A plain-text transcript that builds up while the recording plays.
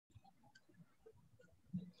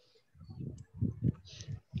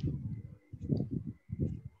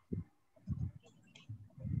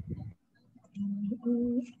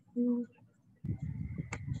Okay,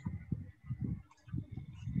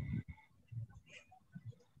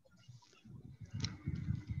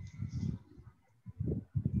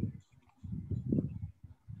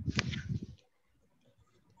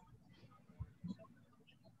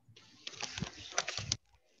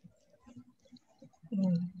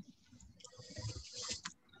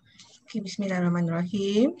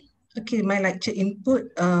 Bismillahirrahmanirrahim. Okay, my lecture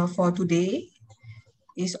input for today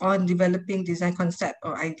is on developing design concept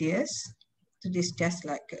or ideas. So this is just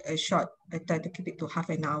like a short, I try to keep it to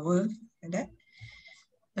half an hour, like that.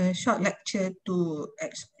 A short lecture to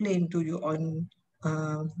explain to you on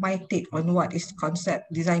my take on what is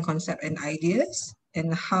concept, design concept and ideas,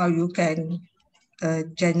 and how you can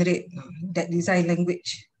generate that design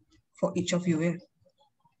language for each of you.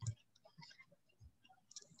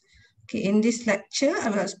 Okay, in this lecture,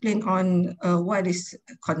 I will explain on what is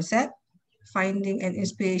concept, finding an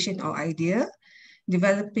inspiration or idea,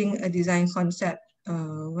 developing a design concept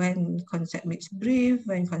when concept meets brief,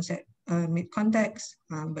 when concept meet context,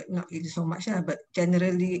 but not really so much, but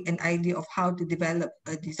generally an idea of how to develop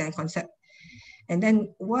a design concept. And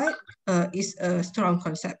then what is a strong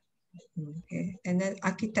concept? Okay, and then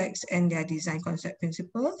architects and their design concept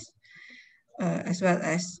principles, as well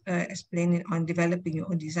as explaining on developing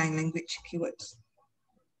your own design language keywords.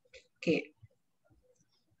 Okay.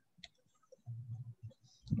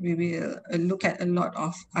 We will look at a lot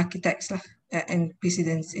of architects and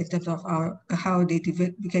precedents in terms of how they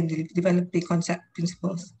can develop the concept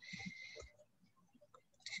principles.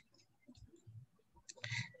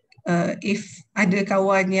 If ada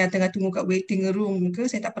kawan yang tengah tunggu kat waiting room ke,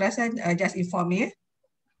 saya tak perasan, just inform me.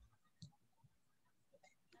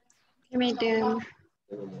 Okay, madam.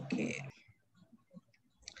 Okay.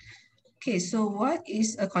 Okay, so what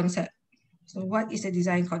is a concept? So what is a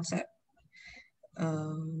design concept?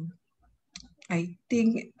 I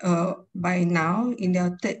think by now in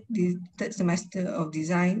the third semester of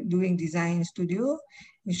design, doing design studio,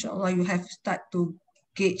 inshallah you have start to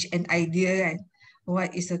gauge an idea, right?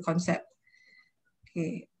 What is a concept?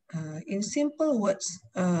 Okay, in simple words,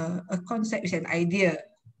 a concept is an idea,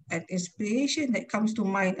 an inspiration that comes to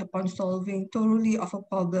mind upon solving thoroughly of a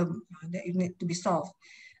problem that you need to be solved.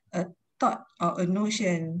 A thought or a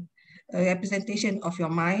notion, a representation of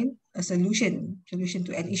your mind, a solution to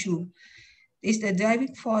an issue. Is the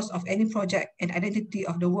driving force of any project and identity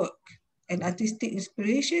of the work. An artistic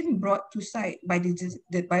inspiration brought to sight by the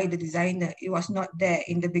designer. It was not there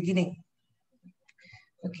in the beginning.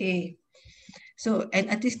 Okay, so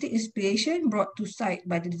an artistic inspiration brought to sight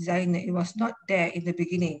by the designer. It was not there in the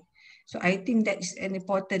beginning. So I think that is an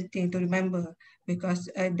important thing to remember, because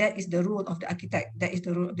that is the role of the architect. That is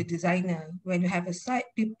the role of the designer. When you have a site,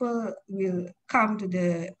 people will come to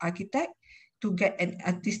the architect to get an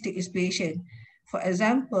artistic inspiration. For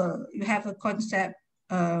example, you have a concept,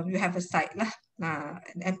 you have a site lah,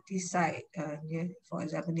 an empty site, near, for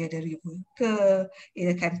example, near the river, in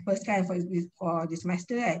a campus kan, for this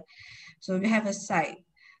semester, right? So you have a site.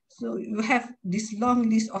 So you have this long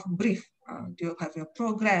list of brief. You have your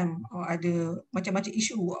program, or ada macam-macam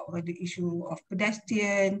isu, or the issue of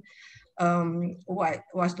pedestrian, what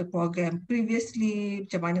was the program previously,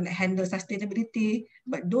 macam mana nak handle sustainability,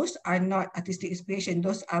 but those are not artistic inspiration,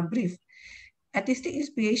 those are brief. Artistic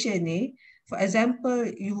inspiration ni, for example,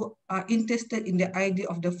 you are interested in the idea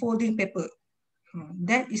of the folding paper.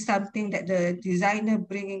 That is something that the designer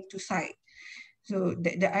bringing to sight. So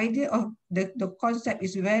the idea of the concept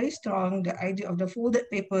is very strong, the idea of the folded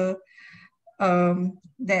paper,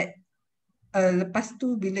 that lepas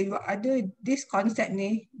tu bila you ada this concept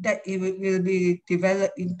ni, that it will be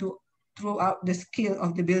developed into throughout the scale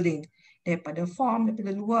of the building, daripada form,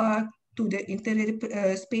 daripada luar to the interior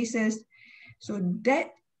spaces. So that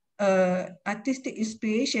artistic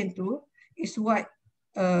inspiration tu is what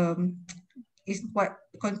is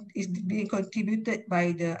being contributed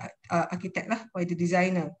by the architect lah, by the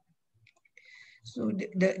designer. So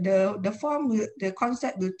the form, the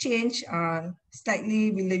concept will change slightly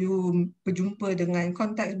bila you berjumpa dengan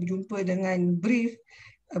konteks, berjumpa dengan brief,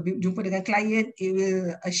 berjumpa dengan client, it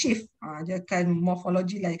will shift. Dia akan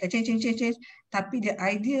morphology lah, dia akan change. Tapi the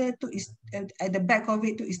idea tu is at the back of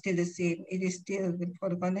it tu is still the same. It is still, for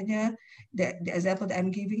the contohnya, the example that I'm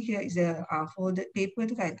giving here is a folded paper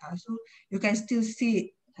tu kan. So you can still see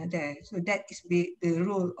it there. So that is the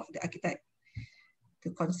role of the architect, the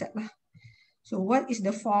concept lah. So what is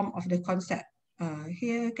the form of the concept?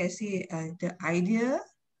 Here you can see the idea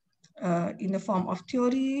in the form of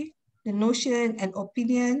theory, the notion and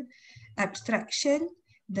opinion, abstraction,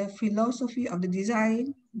 the philosophy of the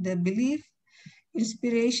design, the belief,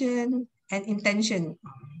 inspiration, and intention.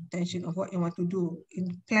 intention of what you want to do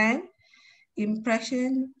in plan,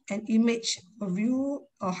 impression, and image of view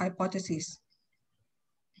or hypothesis.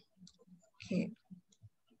 Okay.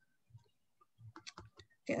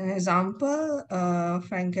 An example,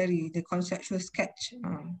 Frank Gehry, the conceptual sketch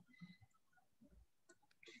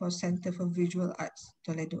for Center for Visual Arts,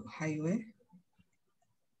 Toledo, Ohio.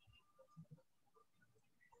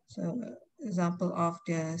 So, example of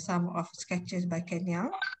some of sketches by Kenya.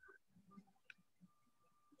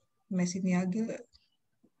 Mesin niaga,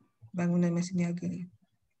 bangunan mesin niaga.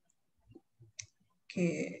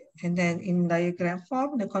 Okay, and then in diagram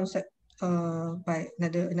form, the concept by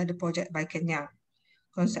another project by Kenya.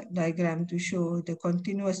 Concept diagram to show the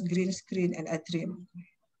continuous green screen and atrium.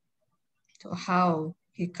 So how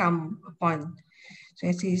he come upon. So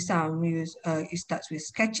you see some use, it starts with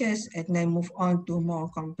sketches and then move on to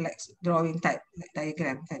more complex drawing type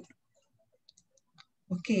diagram.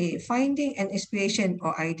 Okay, finding an inspiration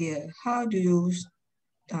or idea. How do you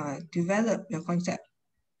develop your concept?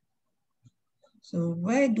 So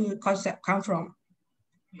where do concept come from?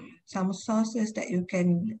 Some sources that you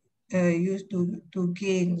can use to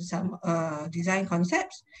gain some design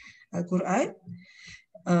concepts. Quran,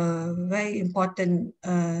 very important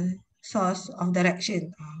source of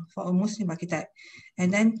direction for a Muslim architect.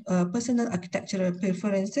 And then personal architectural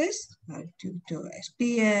preferences to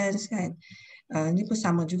experience kan. Ni pun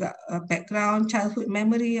sama juga, background, childhood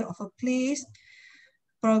memory of a place,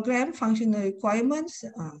 program, functional requirements,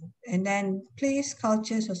 and then place,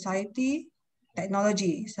 culture, society,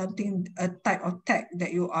 technology, something, a type of tech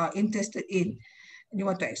that you are interested in, you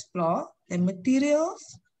want to explore, and materials,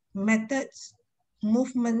 methods,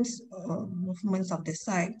 movements of the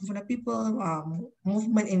site, for the people,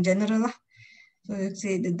 movement in general lah. So let's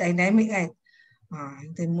say the dynamic, right?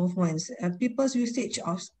 The movements, people's usage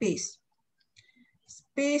of space,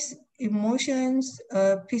 emotions,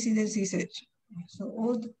 precedence research. So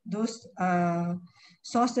all those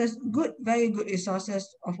sources, very good resources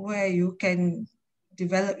of where you can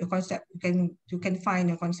develop your concept. You can find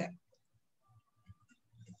your concept.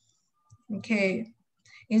 Okay,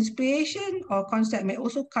 inspiration or concept may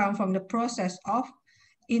also come from the process of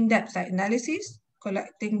in-depth site analysis,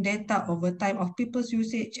 collecting data over time of people's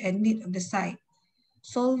usage and need of the site,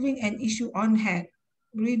 solving an issue on hand,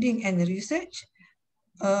 reading and research,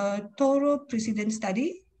 thorough precedent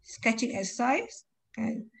study, sketching exercise,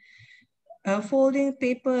 folding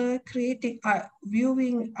paper, creating art,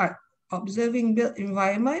 viewing art, observing built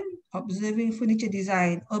environment, observing furniture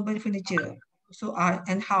design, urban furniture. So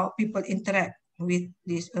and how people interact with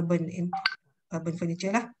this urban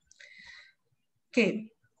furniture lah. Okay.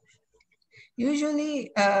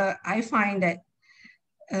 Usually, I find that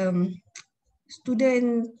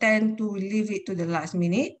students tend to leave it to the last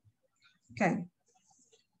minute. Kan?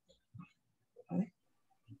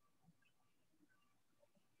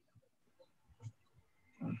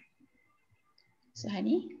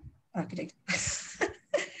 Azhani? Okay.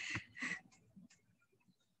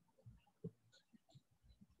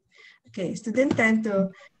 Okay, students tend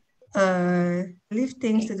to leave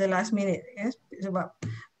things to the last minute. Yes, it's about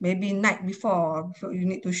maybe night before you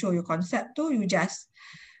need to show your concept to, you just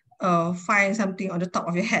find something on the top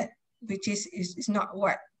of your head, which is not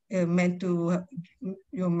what meant to,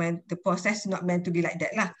 the process is not meant to be like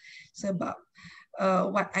that lah. Sebab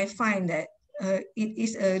what I find that it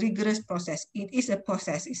is a rigorous process. It is a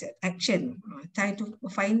process. It's an action. Trying to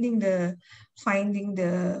finding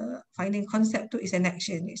concept too is an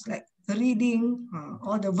action. It's like reading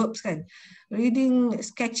all the verbs kan, reading,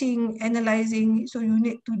 sketching, analyzing. So you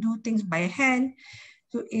need to do things by hand.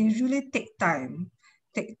 So it usually take time.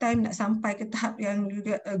 Take time nak sampai ke tahap yang you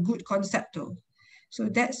get a good concept tu. So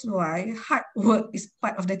that's why hard work is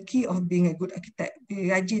part of the key of being a good architect. Be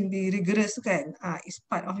rajin, be rigorous kan. It's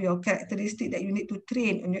part of your characteristic that you need to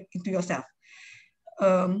train into yourself.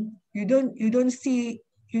 You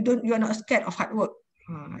are not scared of hard work.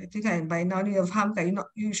 Itu kan, by now you have faham kan,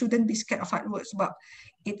 you shouldn't be scared of hard work sebab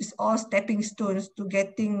it is all stepping stones to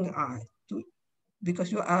getting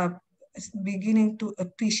because you are beginning to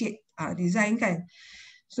appreciate design kan.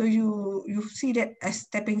 So you see that as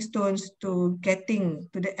stepping stones to getting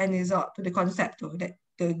to the end result, to the concept, to that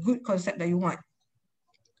the good concept that you want.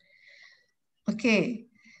 Okay,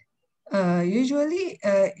 usually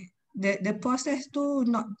the process tu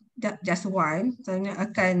not just one. Sebenarnya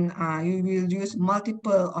akan you will use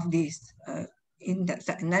multiple of these in that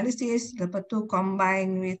analysis. Lepas tu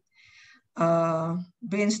combine with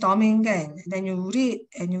brainstorming kan, then you read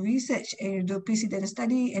and you research and you do precedent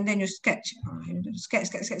study and then you sketch.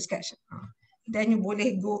 Sketch. Then you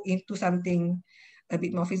boleh go into something a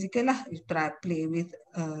bit more physical lah. You try play with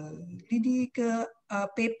 3D ke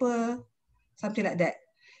paper, something like that.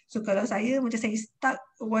 So kalau saya macam saya stuck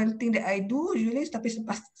one thing that I do usually, tapi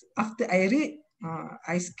after I read,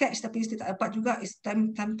 I sketch tapi saya tak dapat juga.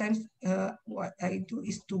 Sometimes what I do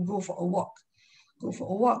is to go for a walk. Go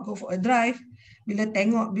for a drive. Bila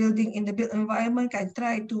tengok building in the built environment, kan,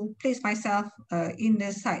 try to place myself in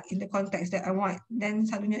the site, in the context that I want. Then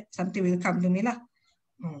selalunya something will come to me lah.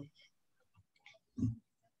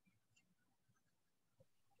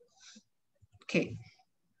 Okay.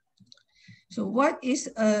 So what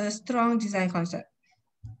is a strong design concept?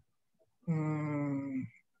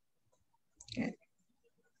 Okay.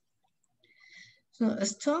 So a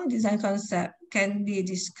strong design concept can be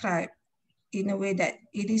described in a way that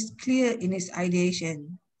it is clear in its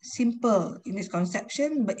ideation, simple in its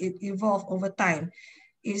conception, but it evolves over time.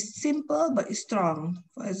 It's simple, but it's strong.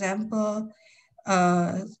 For example,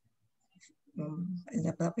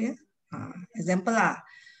 example apa ya? Example lah,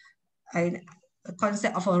 a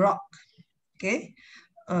concept of a rock. Okay,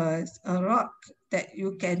 a rock that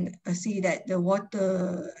you can see that the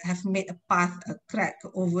water have made a path, a crack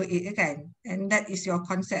over it, kan? And that is your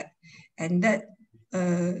concept. And that,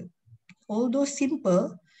 although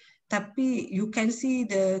simple, tapi you can see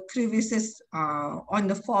the crevices on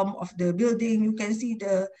the form of the building. You can see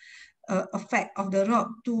the effect of the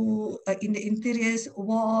rock to in the interior's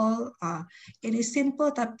wall. It is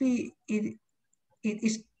simple, tapi it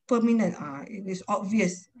is permanent. It is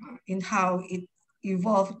obvious in how it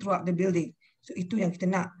evolved throughout the building. So itu yang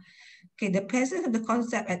kita nak. Okay, the presence of the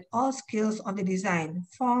concept at all scales of the design,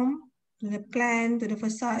 form to the plan, to the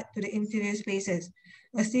facade, to the interior spaces.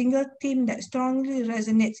 A single theme that strongly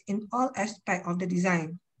resonates in all aspects of the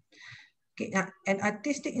design. Okay, an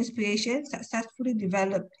artistic inspiration successfully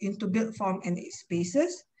developed into built form and its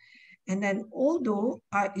spaces. And then although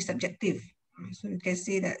art is subjective, so you can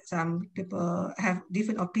see that some people have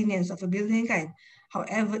different opinions of a building, kind.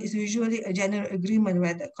 However, it's usually a general agreement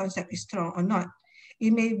whether the concept is strong or not.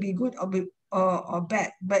 It may be good or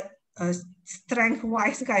bad, but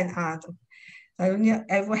strength-wise, kind. Selalunya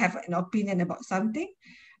everyone have an opinion about something,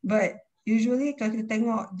 but usually kalau kita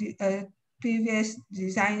tengok previous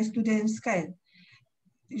design students, kan,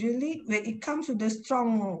 usually when it comes to the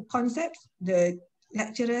strong concepts, the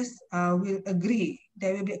lecturers will agree.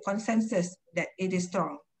 There will be a consensus that it is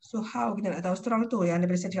strong. So how kita nak tahu strong tu? Yang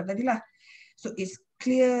daripada saya cakap tadi lah. So it's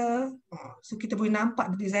clear. So kita boleh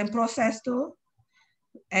nampak the design process tu,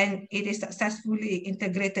 and it is successfully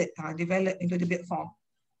integrated, developed into the built form.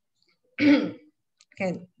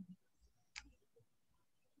 Kan?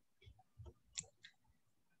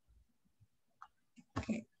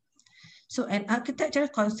 Okay. So an architectural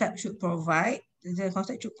concept should provide, the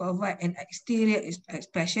concept should provide an exterior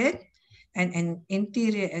expression and an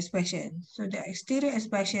interior expression. So the exterior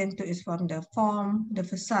expression is from the form, the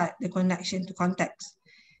facade, the connection to context.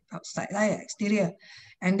 Outside lah, exterior.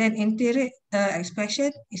 And then interior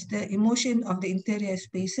expression is the emotion of the interior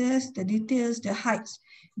spaces, the details, the heights,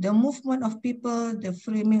 the movement of people, the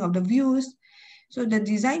framing of the views. So the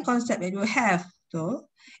design concept that you have,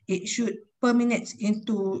 so it should permeate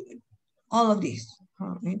into all of this.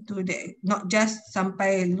 Into the, not just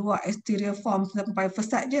sampai luar exterior form sampai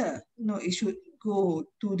facade je. No, it should go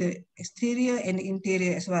to the exterior and the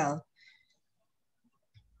interior as well.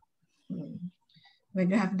 When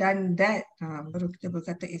you have done that, baru kita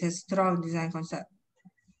berkata it's a strong design concept.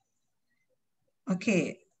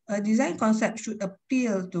 Okay, a design concept should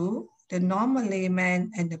appeal to the normal layman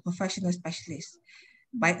and the professional specialist.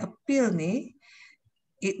 By appeal ni,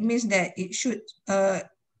 it means that it should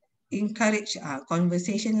encourage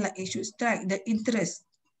conversation, like it should strike the interest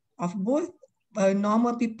of both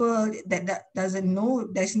normal people that doesn't know,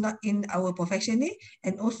 that's not in our profession,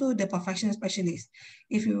 and also the professional specialist.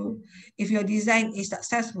 If your design is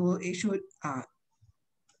successful, it should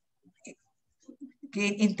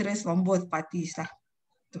gain interest from both parties lah.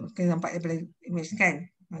 Tu kita nampak daripada image, kan,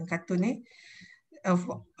 kartun ni.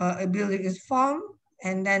 A building is formed,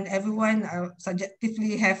 and then everyone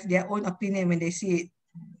subjectively have their own opinion when they see it.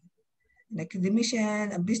 An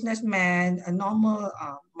academician, a businessman, a normal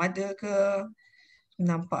mother ke,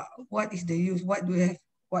 nampak what is the use, what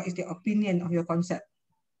is the opinion of your concept.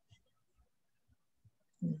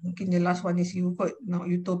 Mungkin the last one is you put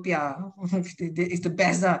utopia. It's the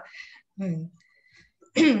best lah.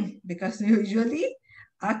 Because usually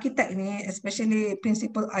architect ni, especially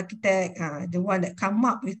principal architect, the one that come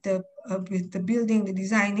up with the building, the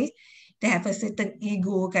design ni, they have a certain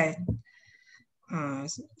ego, kan.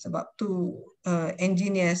 Sebab tu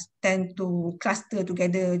engineers tend to cluster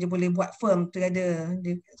together, dia boleh buat firm together,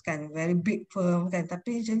 dia kan very big firm, kan.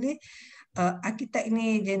 Tapi usually arkitek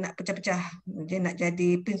ni dia nak pecah-pecah, dia nak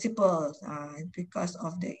jadi principal because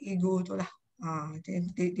of the ego tu lah.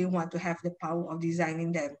 They want to have the power of design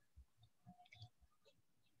in them.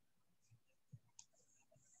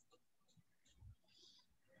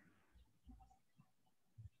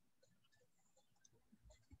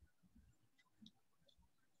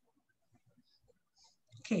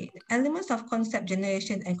 Okay, elements of concept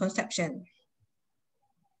generation and conception.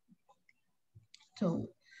 So,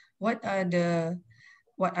 what are the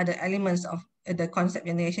elements of the concept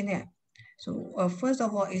generation here? So, first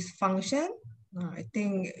of all is function. I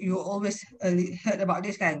think you always heard about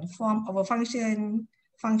this kind. Form of a function,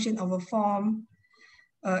 function of a form.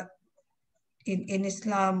 In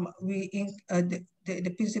Islam,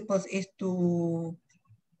 the principles is to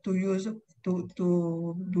use to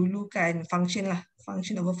dulukan function lah,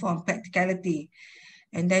 function of a form, practicality,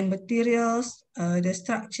 and then materials, the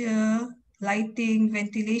structure, lighting,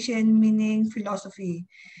 ventilation, meaning, philosophy.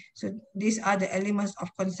 So these are the elements of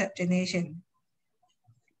concept generation.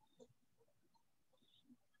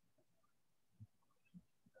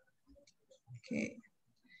 Okay.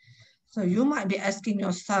 So you might be asking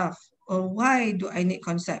yourself, why do I need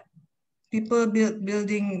concept? People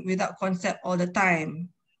building without concept all the time.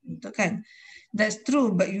 Kan? That's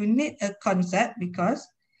true, but you need a concept because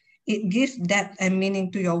it gives depth and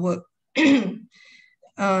meaning to your work.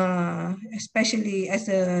 Especially as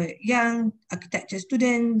a young architecture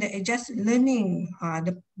student that is just learning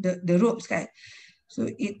the ropes, kan? So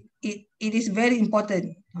it is very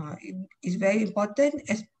important. It is very important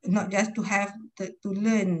as not just to have to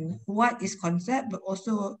learn what is concept, but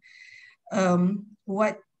also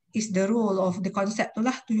what is the role of the concept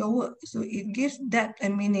to your work. So it gives depth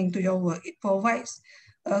and meaning to your work. It provides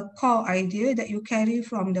a core idea that you carry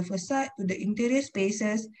from the facade to the interior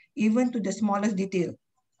spaces, even to the smallest detail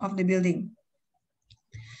of the building.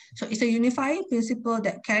 So it's a unifying principle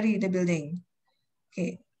that carry the building.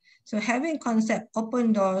 Okay. So having concept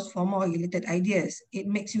open doors for more related ideas. It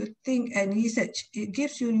makes you think and research. It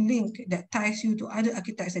gives you link that ties you to other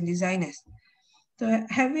architects and designers. So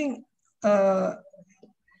having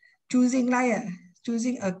choosing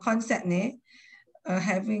a concept ni,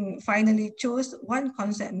 having finally chose one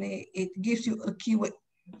concept ni, it gives you a keyword.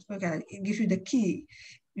 Okay, it gives you the key.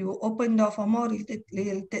 You open door for more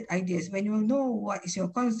related ideas. When you know what is your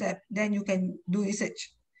concept, then you can do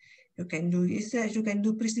research. You can do research, you can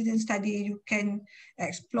do precedent study, you can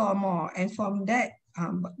explore more. And from that,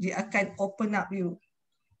 they can open up you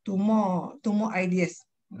to more ideas.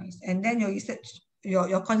 And then your research,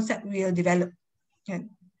 your concept will develop. Okay?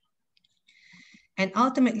 And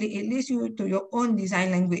ultimately, it leads you to your own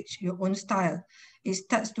design language, your own style. It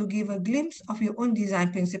starts to give a glimpse of your own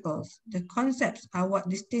design principles. The concepts are what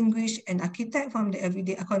distinguish an architect from the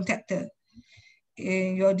everyday contractor.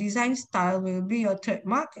 Your design style will be your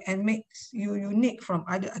trademark and makes you unique from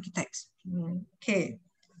other architects. Okay.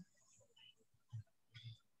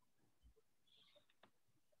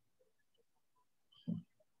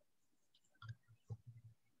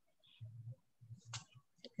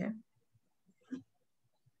 Yeah.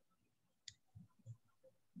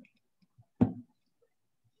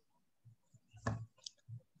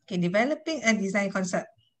 Okay, developing a design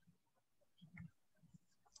concept.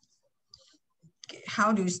 Okay,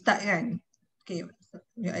 how do you start kan? Okay,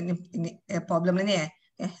 ini problem ni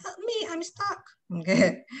help me, I'm stuck.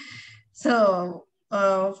 Okay, so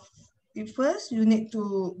first you need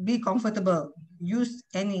to be comfortable. Use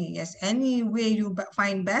any way you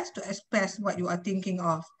find best to express what you are thinking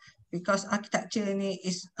of, because architecture ni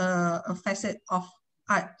is a facet of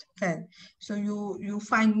art, kan? So you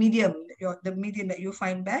find the medium that you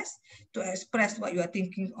find best to express what you are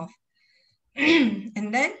thinking of.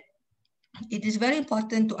 And then it is very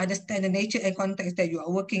important to understand the nature and context that you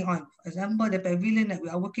are working on. For example, the pavilion that we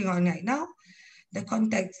are working on right now, the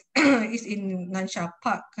context is in Nansha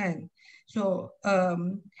Park, kan? So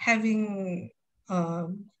having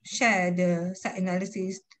share the site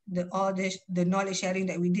analysis, the knowledge sharing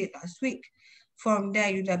that we did last week, from there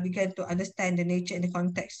you began to understand the nature and the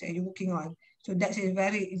context that you're working on. So that is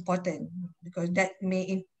very important, because that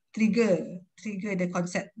may trigger the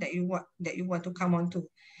concept that you want to come on to.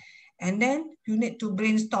 And then you need to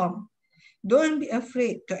brainstorm. Don't be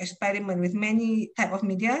afraid to experiment with many type of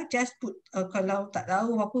media. Just put, kalau tak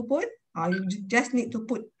tahu apa pun, you just need to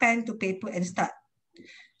put pen to paper and start.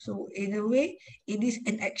 So in a way, it is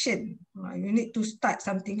an action. You need to start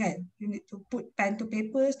something, kan? You need to put pen to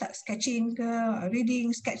paper, start sketching ke, reading,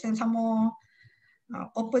 sketch and some more,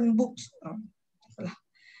 open books.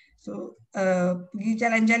 So pergi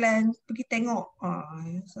jalan-jalan, pergi tengok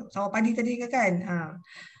sawah padi tadi ke kan?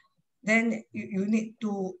 Then you need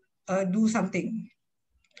to do something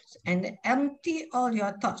and empty all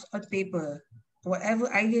your thoughts on paper. Whatever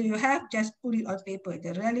idea you have, just put it on paper.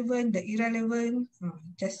 The relevant, the irrelevant,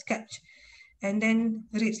 just sketch. And then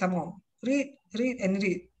read some more. Read, and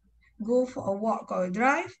read. Go for a walk or a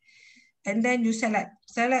drive, and then you select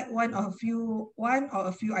one or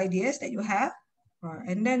a few ideas that you have,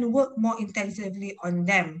 and then work more intensively on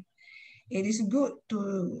them. It is good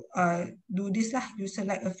to do this lah. You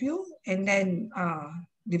select a few and then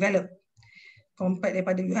develop. Compared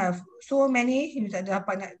daripada you have so many, you tak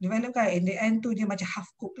dapat nak develop kan, in the end tu dia macam half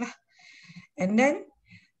cook lah. And then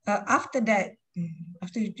after that,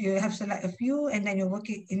 after you have select a few and then you're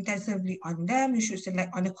working intensively on them, you should select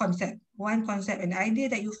on a concept. One concept, an idea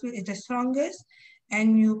that you feel is the strongest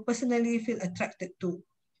and you personally feel attracted to.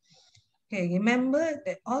 Okay, remember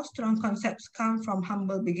that all strong concepts come from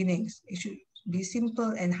humble beginnings. It should be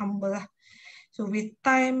simple and humble. So with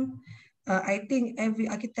time, I think every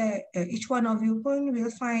architect, each one of you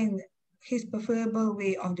will find his preferable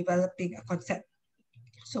way of developing a concept.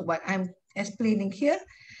 So what I'm explaining here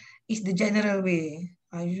is the general way,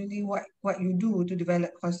 usually what you do to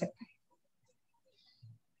develop concept.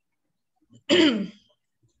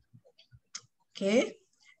 Okay,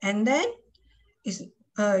 and then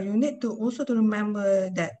you need to also to remember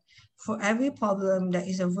that for every problem there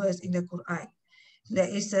is a verse in the Quran. There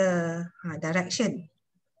is a direction,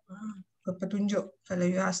 petunjuk. Kalau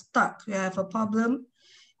you are stuck, you have a problem,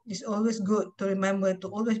 it's always good to remember to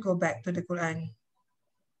always go back to the Quran.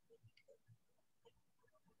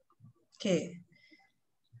 Okay,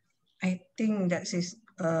 I think that is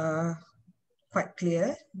quite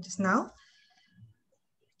clear just now.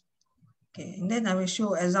 Okay, and then I will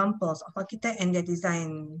show examples of architect and their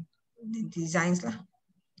designs lah.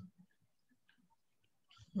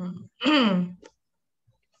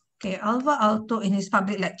 Okay, Alva Aalto in his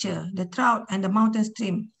public lecture, The Trout and the Mountain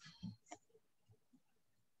Stream.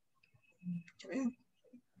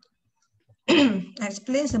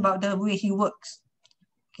 Explains about the way he works.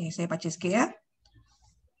 Okay, saya baca sikit ya.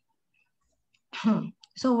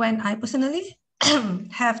 So when I personally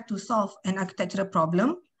have to solve an architectural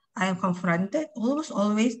problem, I am confronted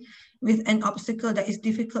always with an obstacle that is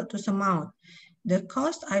difficult to surmount. The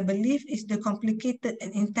cause, I believe, is the complicated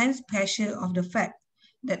and intense pressure of the fact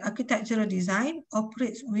that architectural design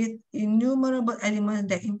operates with innumerable elements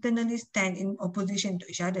that internally stand in opposition to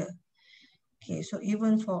each other. Okay, so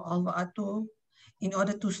even for Alva Aalto, in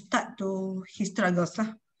order to start to his struggles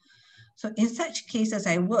lah. So in such cases,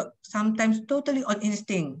 I work sometimes totally on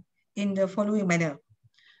instinct in the following manner.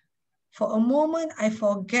 For a moment, I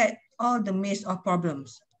forget all the maze of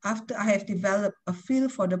problems. After I have developed a feel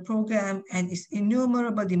for the program and its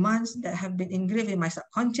innumerable demands that have been engraved in my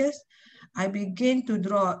subconscious, I begin to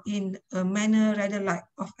draw in a manner rather like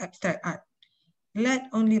of abstract art. Led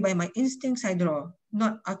only by my instincts, I draw,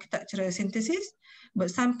 not architectural synthesis,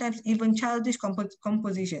 but sometimes even childish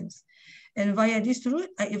compositions. And via this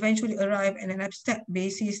route, I eventually arrive at an abstract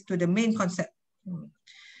basis to the main concept,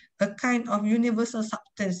 a kind of universal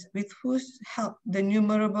substance with whose help the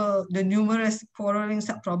numerous quarreling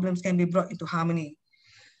subproblems can be brought into harmony.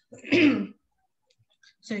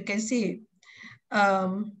 So you can see,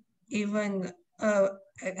 even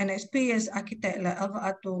an experienced architect like Alva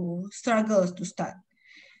Aalto struggles to start.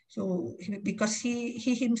 So because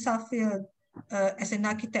he himself feels as an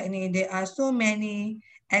architect, there are so many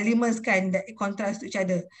elements that contrast to each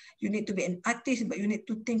other. You need to be an artist, but you need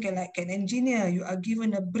to think like an engineer. You are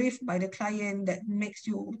given a brief by the client that makes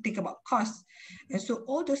you think about cost. And so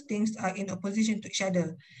all those things are in opposition to each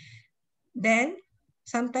other. Then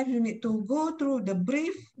sometimes you need to go through the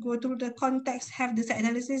brief, go through the context, have this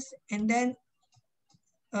analysis, and then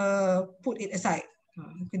put it aside.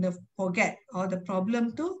 You can forget all the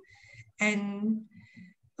problem too, and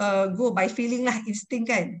go by feeling lah, instinct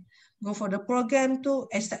kan. Go for the program tu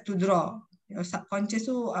and start to draw. Your subconscious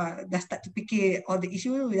tu dah start to fikir all the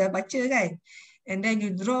issue, dah baca kan. And then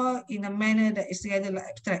you draw in a manner that is rather like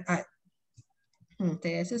abstract art.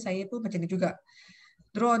 Saya rasa saya pun macam ni juga.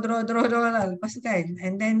 Draw lah lepas tu kan.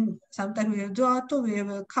 And then sometimes we draw tu, we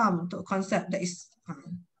will come to a concept that is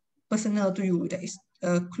personal to you, that is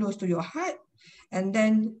close to your heart. And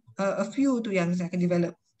then a few tu yang saya akan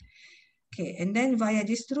develop. Okay, and then via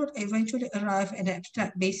this route, eventually arrive at an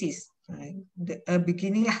abstract basis, a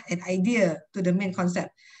beginning lah, an idea to the main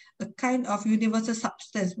concept, a kind of universal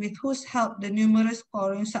substance with whose help the numerous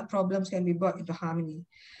quarreling sub-problems can be brought into harmony.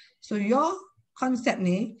 So your concept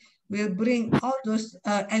will bring all those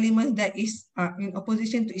elements that is in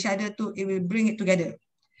opposition to each other it will bring it together.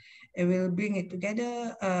 It will bring it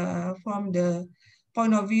together from the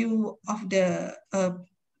point of view of the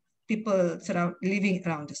people living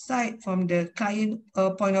around the site. From the client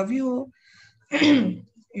point of view,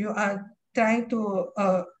 you are trying to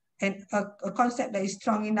a concept that is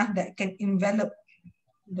strong enough that can envelop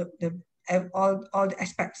all the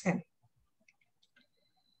aspects.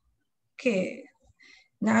 Okay,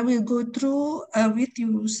 now I will go through with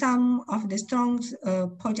you some of the strong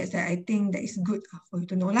projects that I think that is good for you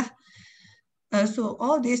to know lah. So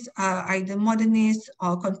all these are either modernist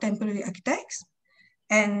or contemporary architects.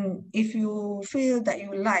 And if you feel that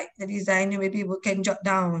you like the design, maybe we can jot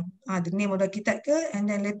down the name of the architect and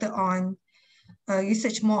then later on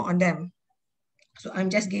research more on them. So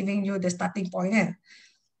I'm just giving you the starting point.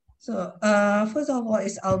 So first of all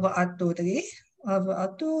is Alvar Aalto tadi. Alvar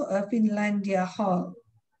Aalto, Finlandia Hall.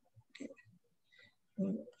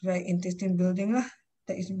 Very interesting building lah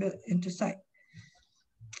that is built into site.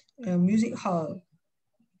 Music hall.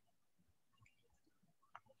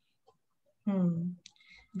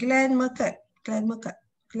 Glenn Murcutt.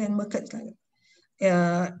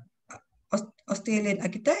 Australian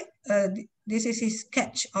architect. This is his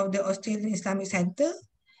sketch of the Australian Islamic Centre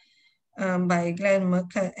by Glenn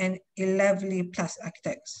Murcutt and 11 plus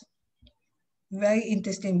architects. Very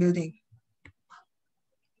interesting building.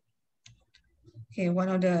 Okay, one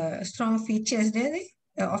of the strong features there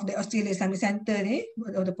of the Australian Islamic Centre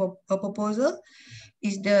of the proposal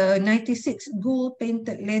is the 96 gold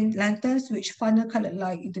painted lanterns which funnel coloured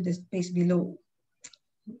light into the space below.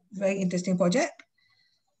 Very interesting project.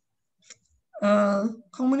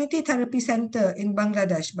 Community Therapy Center in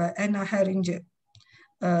Bangladesh by Anna Heringer,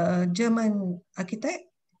 German architect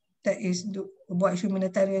that is buat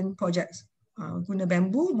humanitarian projects. Guna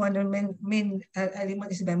bamboo, one of the main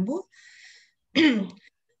element is bamboo.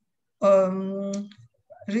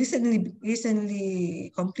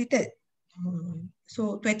 Recently completed.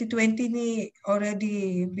 So 2020 ni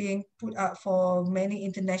already being put up for many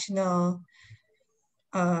international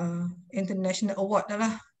award dah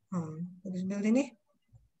lah. This building ni.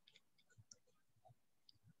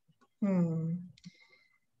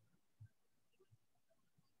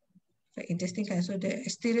 Very interesting kan. So the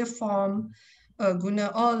exterior form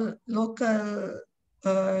guna all local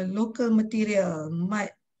material,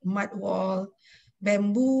 mud wall,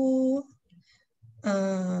 bamboo,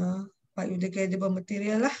 biodegradable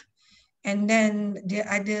material lah. And then dia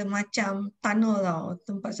ada macam tunnel tau,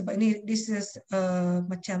 tempat sebab ni this is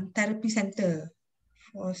macam therapy center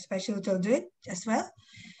for special children as well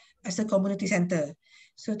as a community center.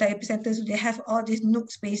 So therapy centers, they have all these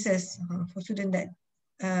nook spaces for student that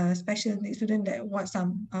special needs student that want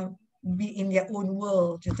some be in their own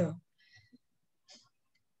world macam tu.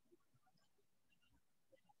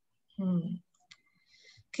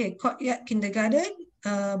 Okay, Courtyard Kindergarten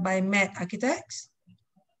by Matt Architects.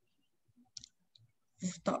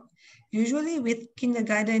 Stop. Usually with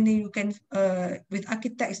kindergarten, you can with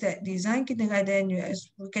architects that design kindergarten, you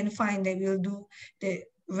can find they will do the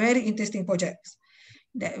very interesting projects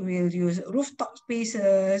that will use rooftop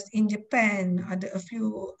spaces. In Japan, ada a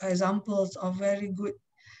few examples of very good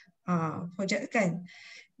project kan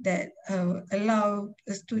that allow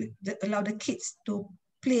the kids to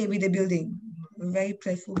play with the building, very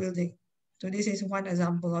playful building. So this is one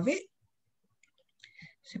example of it.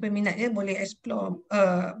 Siapa minat dia boleh explore,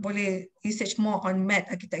 boleh research more on MAD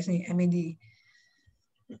architects ni, MAD.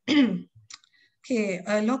 Okay,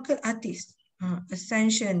 a local artist,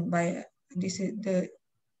 Ascension by this is the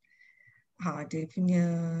dia punya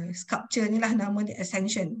sculpture ni lah, nama dia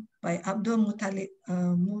Ascension by Abdul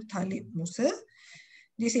Muttalib Musa.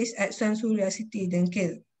 This is at Suan Suria City,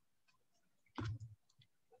 Dengkil.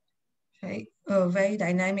 Right, a very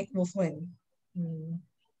dynamic movement.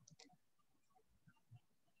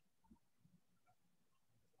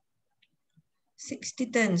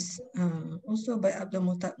 60 tons, also by Abdul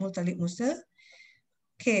Muttalib Musa.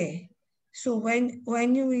 Okay, so when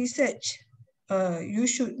you research, you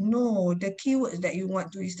should know the keywords that you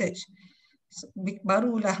want to research.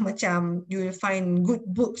 Barulah macam you will find good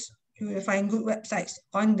books, you will find good websites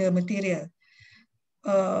on the material.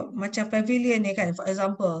 Macam pavilion ni kan, for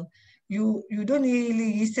example, you don't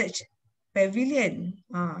really research pavilion,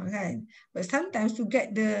 kan? But sometimes to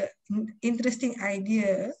get the interesting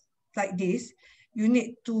idea like this, you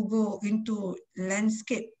need to go into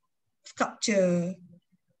landscape sculpture,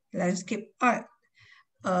 landscape art,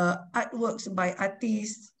 artworks by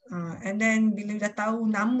artists, and then bila dah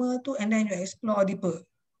tahu nama tu, and then you explore deeper,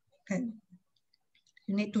 kan?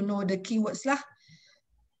 You need to know the keywords lah.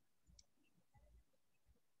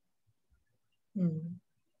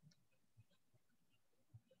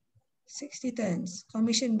 60 tons,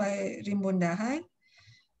 commissioned by Rimbun Dahan.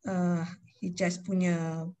 Hijaz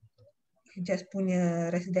punya Hijaz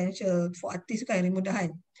punya residential for artist kan,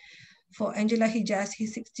 mudahan. For Angela Hijaz,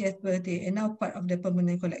 his 60th birthday and now part of the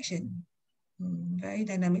permanent collection. Very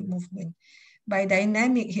dynamic movement. By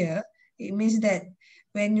dynamic here, it means that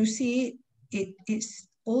when you see it, it's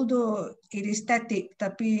although it is static,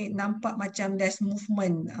 tapi nampak macam there's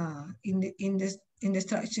movement in the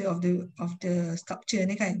structure of the sculpture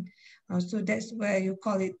ni kan. So that's where you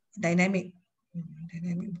call it dynamic,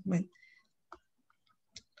 dynamic movement.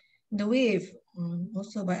 The Wave,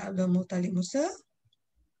 also by Abdul Muttalib Musa,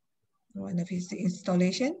 one of his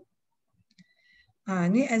installation.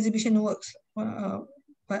 Ni exhibition works,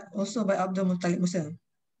 but also by Abdul Muttalib Musa.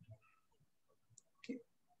 Okay.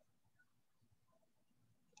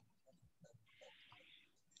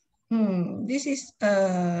 This is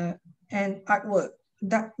an artwork.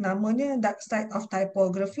 Namanya Dark Side of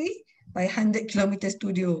Typography by 100 Km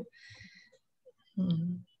Studio.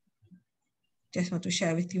 Just want to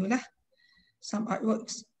share with you lah some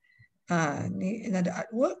artworks. Ni another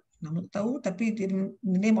artwork. Nama tak tahu, tapi the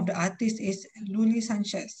name of the artist is Luli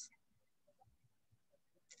Sanchez.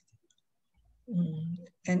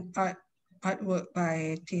 And artwork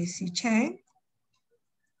by T.C. Chang.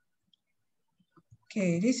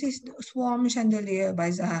 Okay, this is Swarm Chandelier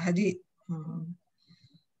by Zaha Hadid.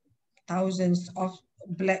 Thousands of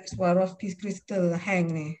black Swarovski crystal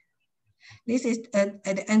hang ni. This is at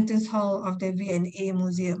the entrance hall of the V&A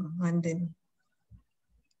Museum, London.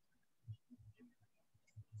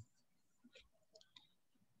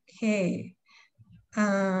 Okay.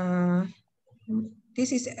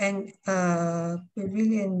 This is an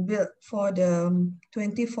pavilion built for the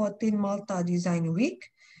 2014 Malta Design Week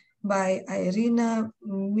by Irina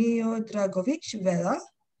Miodragovic Vela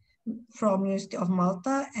from University of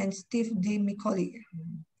Malta and Steve D. Micoli,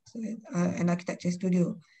 an architecture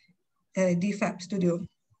studio, Dept studio. You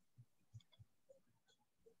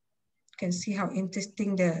can see how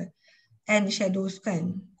interesting the end shadows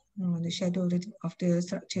can, the shadow of the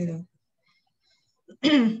structure.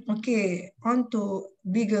 Okay, on to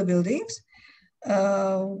bigger buildings.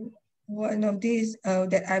 One of these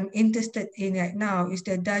that I'm interested in right now is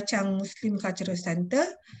the Dachang Muslim Cultural Center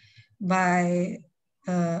by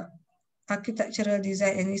Architectural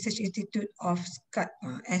Design and Research Institute of SCUT,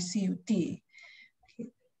 SCUT. Okay.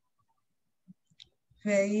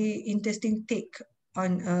 Very interesting take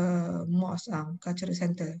on a mosque, cultural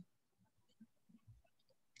center.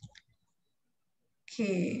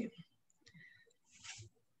 Okay.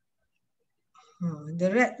 The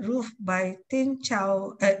Red Roof by Tin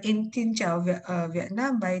Chow, in Tin Chow,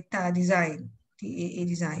 Vietnam by TAA Design, TAA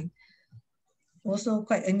Design. Also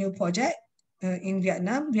quite a new project in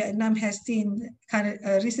Vietnam. Vietnam has seen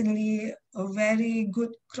recently a very good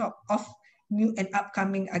crop of new and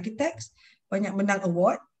upcoming architects, banyak menang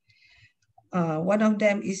award. One of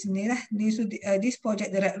them is ni lah, this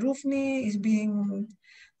project, the Red Roof ni is being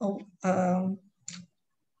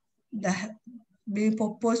being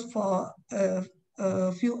proposed for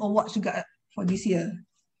a few awards juga for this year.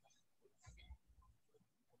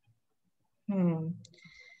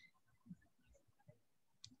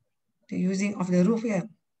 The using of the roof ya.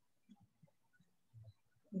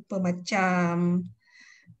 Macam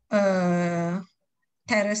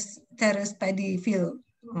terrace paddy field.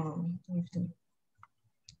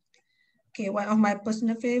 Okay, one of my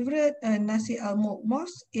personal favorite, Nasi Al-Mulk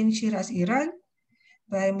Mosque in Shiraz, Iran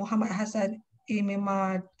by Muhammad Hassan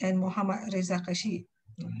Imamad and Muhammad Reza Kashi.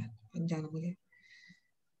 Panjang nama dia.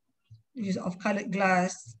 Use of colored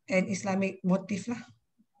glass and Islamic motif lah.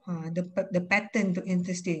 The pattern too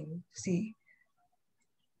interesting. See.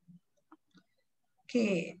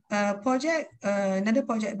 Okay, another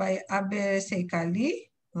project by Abel Sekali.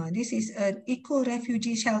 This is an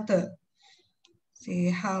eco-refugee shelter. See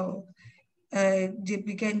how they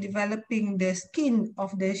began developing the skin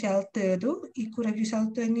of the shelter tu, eco-refugee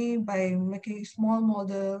shelter ni, by making small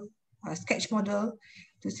model, sketch model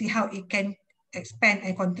to see how it can expand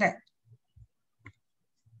and contract.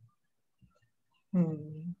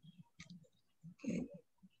 Okay.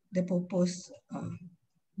 The proposed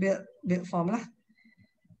build form lah,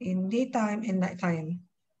 in daytime and nighttime.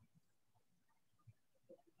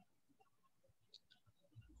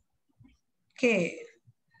 Okay,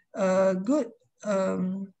 good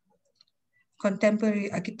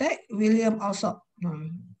contemporary architect, William Alsop.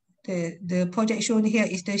 The project shown here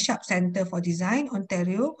is the Sharp Center for Design,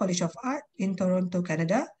 Ontario College of Art in Toronto,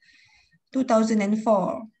 Canada, 2004.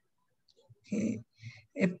 Okay.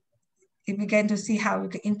 It began to see how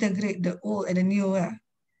we can integrate the old and the new.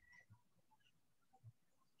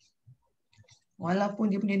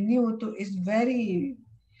 Walaupun dia punya new tu is very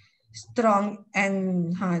strong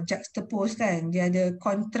and juxtaposed kan. Dia ada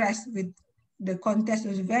contrast with the contest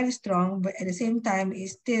was very strong, but at the same time,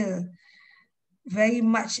 it still very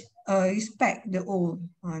much respect the old,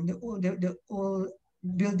 the old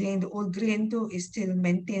building, the old grain too. It still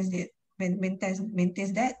maintains it,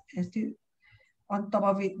 maintains that, and still on top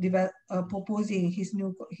of it, proposing his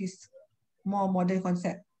more modern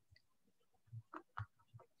concept.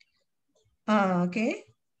 Okay,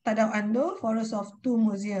 Tadao Ando, Forest of Two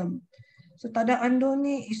Museum. So Tadao Ando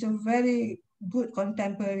ni is a very good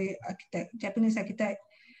contemporary architect, Japanese architect.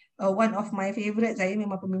 One of my favourite, saya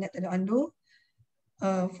memang peminat Tadao Ando.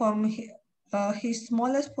 From his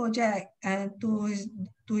smallest project and to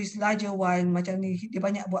his larger one, macam ni, dia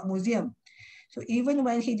banyak buat museum. So even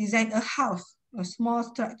when he designed a house, a small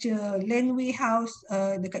structure, laneway house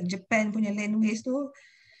dekat Japan punya laneways tu,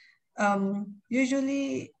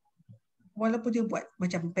 usually walaupun dia buat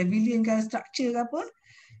macam pavilion ke structure ke apa,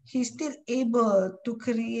 he's still able to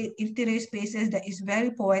create interior spaces that is very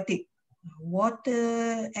poetic.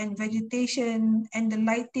 Water and vegetation and the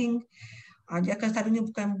lighting, dia akan selalunya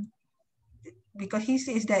bukan, because he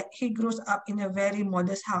says that he grows up in a very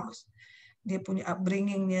modest house. Dia punya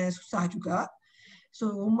upbringingnya susah juga.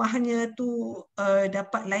 So rumahnya tu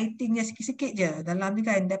dapat lightingnya sikit-sikit je dalam ni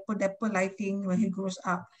kan, dapur lighting when he grows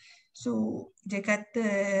up. So dia kata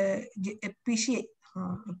dia appreciate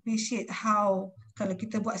how kalau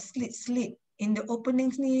kita buat slit in the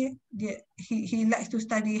openings ni, he likes to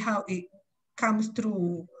study how it comes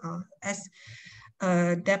through as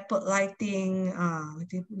Dept lighting.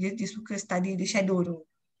 Dia suka study the shadow tu.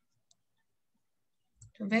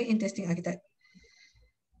 So very interesting architect.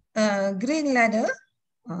 Green Ladder.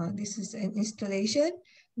 This is an installation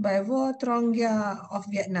by Vo Trong Gia of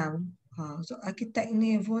Vietnam. So architect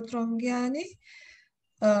ni Vo Trong Gia ni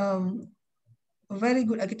very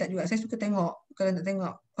good architect juga. Saya suka tengok, kalau nak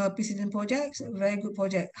tengok precedent projects, very good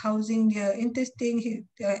project. Housing dia interesting,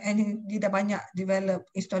 and dia dah banyak develop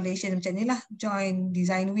installation macam ni lah, join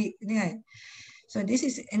design week ni kan. So this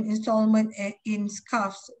is an installment in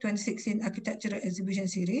SCAF's 2016 Architectural Exhibition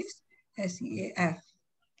Series, SEAF,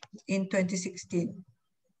 in 2016.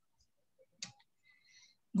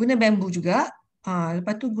 Guna bambu juga.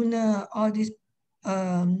 Lepas tu guna all this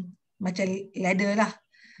macam ladder lah.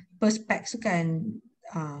 Perspex tu kan,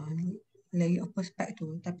 layer of perspex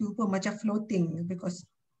tu. Tapi rupa macam floating because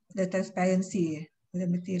the transparency of the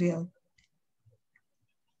material.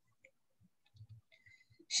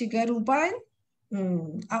 Shigaruban,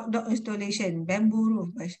 outdoor installation, bamboo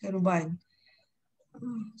roof by Shigaruban.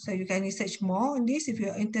 So you can research more on this if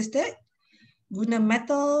you are interested. Guna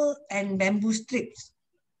metal and bamboo strips.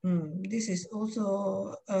 This is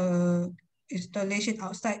also installation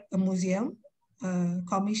outside a museum,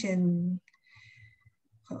 commissioned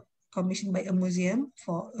by a museum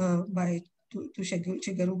to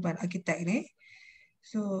Shigaruban architect ni.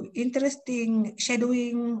 So interesting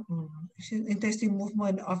shadowing, interesting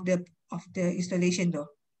movement of the installation though.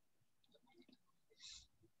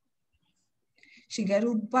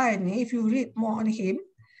 Shigaruban ni, if you read more on him,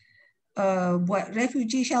 buat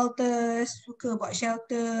refugee shelters, suka buat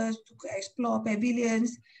shelters, suka explore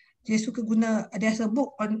pavilions. Dia suka guna, there's a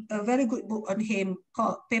very good book on him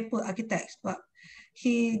called Paper Architects. But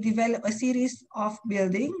he developed a series of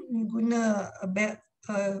building guna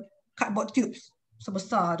cardboard tubes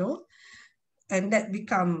sebesar tu, and that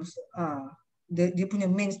becomes dia punya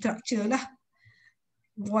main structure lah,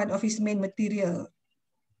 one of his main material.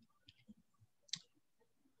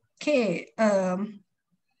 Okay,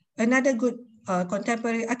 another good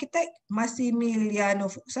contemporary architect, Massimiliano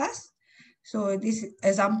Fuxas. So this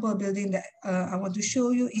example building that I want to show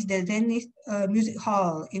you is the Zenith Music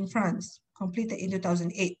Hall in France, completed in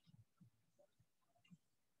 2008.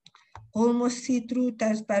 Almost see-through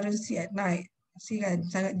transparency at night. See kan,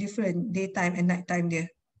 sangat different daytime and nighttime dia.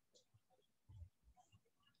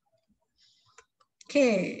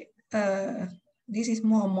 Okay, this is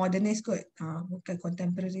more modernist kot, bukan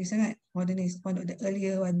contemporary sangat, modernist, one of the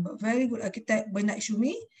earlier one, but very good architect, Bernard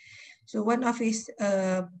Shumi. So one of his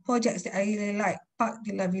projects that I really like, Parc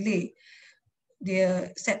de la Ville, dia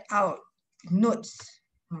set out notes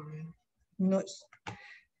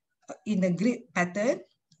in the grid pattern,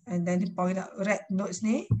 and then dia point out red notes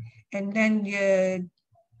ni, and then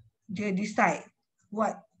dia decide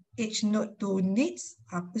what each note to needs,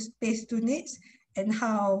 apa space to needs, and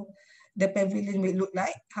how the pavilion will look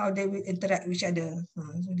like, how they will interact with each other.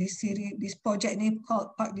 So this project ni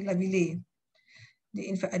called Parc de la Ville. They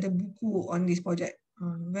in fact ada buku on this project.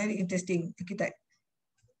 Very interesting architect.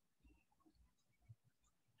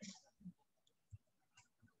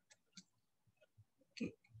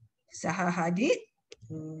 Okay. Zaha Hadid.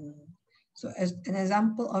 So as an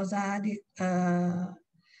example of Zaha Hadid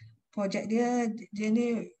projek dia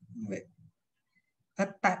ni a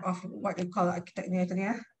type of what you call architect ni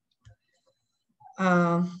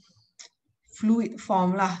fluid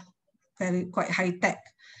form lah, very quite high tech,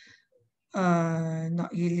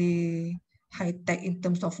 not really high tech in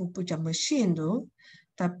terms of rupa macam machine tu,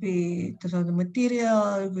 tapi terus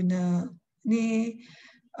material guna ni,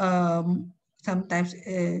 sometimes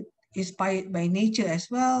inspired by nature as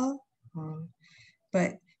well,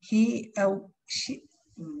 but she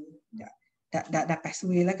dah pass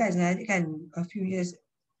away lah kan, a few years,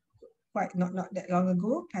 quite not that long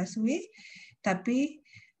ago, pass away. Tapi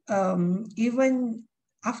even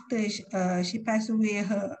after she passed away,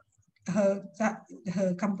 her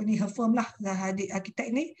company, her firm lah, Zahadi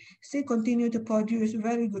Architect ni still continue to produce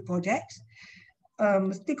very good projects,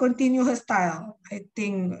 still continue her style. I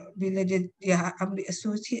think bila dia ambil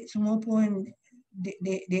associate semua pun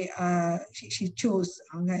she chose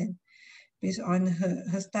kan, based on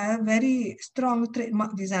her style, very strong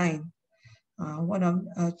trademark design. One of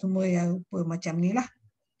semua yang macam ni lah.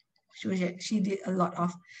 So she did a lot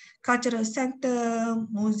of cultural center,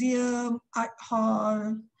 museum, art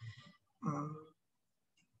hall,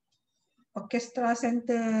 orchestra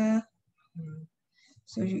center.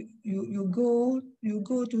 So you go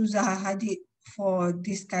to Zaha Hadid for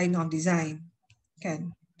this kind of design,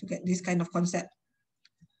 kan, to get this kind of concept.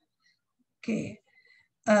 Okay,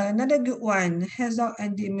 another good one, Herzog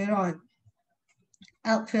and de Meuron,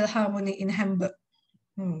 Elbphilharmonie in Hamburg.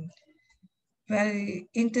 Very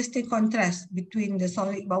interesting contrast between the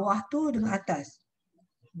solid bawah tu dengan atas.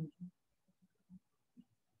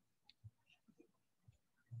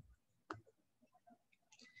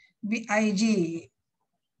 BIG,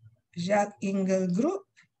 Jacques Ingel Group,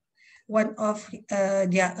 one of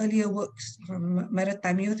their earlier works from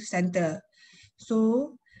Maritime Youth Center.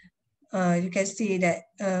 So you can see that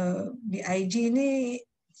BIG ni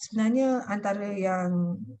sebenarnya antara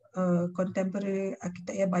yang contemporary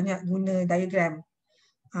architect yang banyak guna diagram.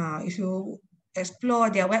 If you explore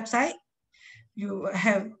their website, you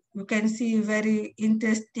can see very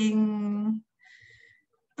interesting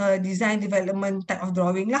design development type of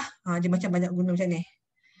drawing lah. Dia macam banyak guna macam ni.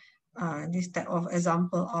 This type of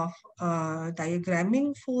example of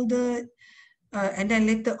diagramming folded, and then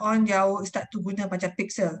later on dia start to guna macam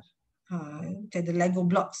pixel, macam the Lego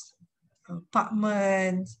blocks,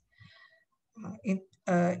 apartments,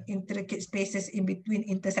 intricate spaces in between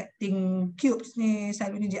intersecting cubes ni.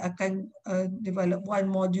 Selalunya dia akan develop one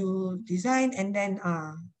module design and then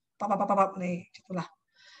pap ni, itulah.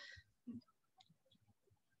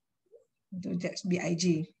 That's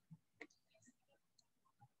BIG.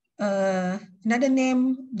 Another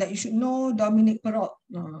name that you should know, Dominic Perrault.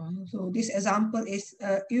 So this example is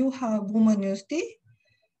UHA Women University.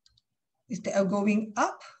 Instead of going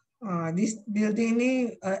up, this building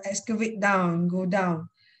ni excavate down, go down.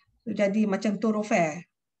 So jadi macam thoroughfare.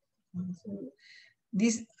 So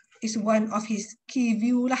this is one of his key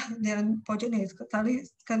view lah dalam projek ni.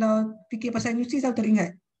 Kalau fikir pasal universiti, selalu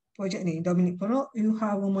teringat projek ni, Dominic Perrault,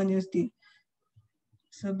 UHA Women University.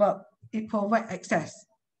 Sebab it provide access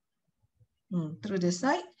through the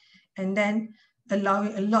site and then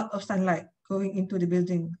allowing a lot of sunlight going into the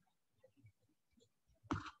building.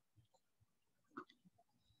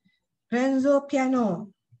 Renzo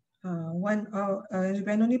Piano, one of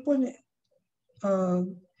piano ni pun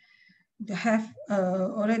they have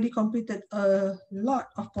already completed a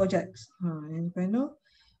lot of projects. Piano.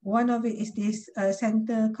 One of it is this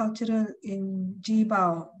Center Cultural in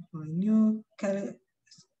Jibao, New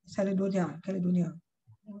Caledonia,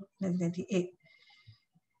 1998.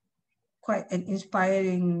 Quite an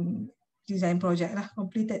inspiring design project lah,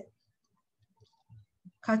 completed.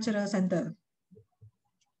 Cultural Center.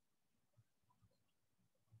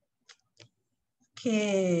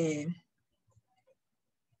 Okay.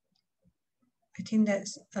 I think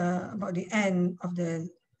that's about the end of the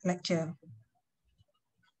lecture.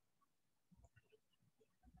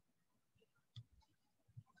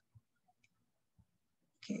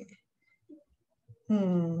 Okay.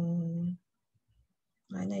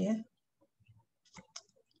 Mana ya?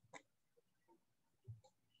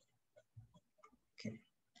 Okay.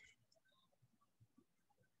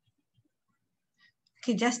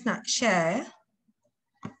 Okay, just not share.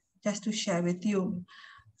 Just to share with you.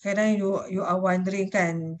 Kadang you are wondering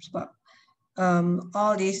kan, sebab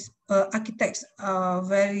all these architects are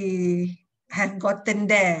have gotten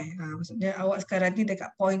there. Maksudnya awak sekarang ni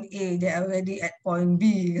dekat point A, they are already at point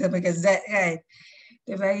B sampai ke Z kan.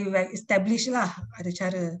 They're very established lah, ada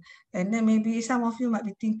cara. And then maybe some of you might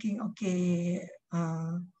be thinking, okay,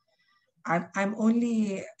 I'm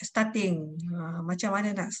only starting. Macam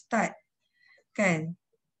mana nak start kan?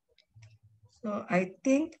 So I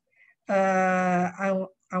think I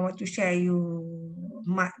want to share you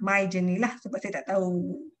my journey lah, sebab saya tak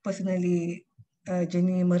tahu personally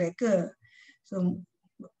journey mereka. So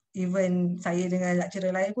even saya dengan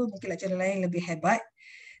lecturer lain pun mungkin lecturer lain lebih hebat,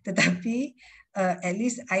 tetapi at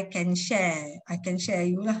least I can share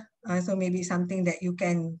you lah. So maybe something that you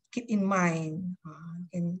can keep in mind,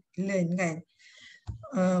 can learn kan.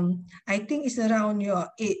 I think it's around your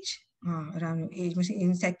age, mesti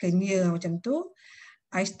in second year macam tu,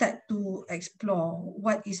 I start to explore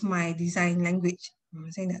what is my design language.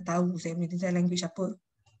 Saya nak tahu saya punya design language apa.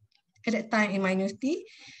 At that time in my university,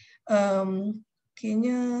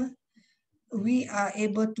 kayaknya we are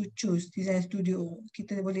able to choose design studio.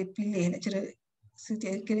 Kita boleh pilih lecturer.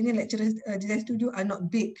 Kiranya lecturer design studio are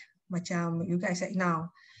not big macam you guys right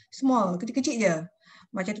now. Small, kecil-kecil je.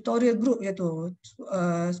 Macam tutorial group je tu,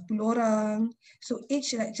 10 orang. So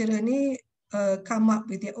each lecturer ni come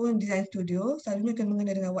up with their own design studio. Selalunya akan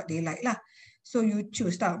mengena dengan what they like lah. So you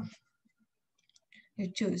choose tau.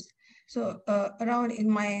 You choose. So around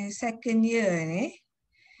in my second year ni,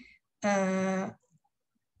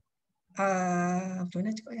 macam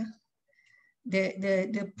mana cakap ya?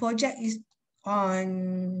 The project is on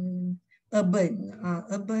urban.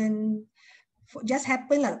 Urban just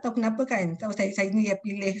happen lah, tahu kenapa kan, tahu saya ni yang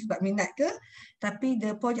pilih sebab minat ke, tapi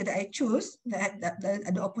the project that I choose,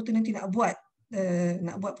 ada opportunity nak buat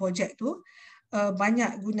project tu,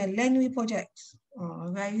 banyak guna landway projects,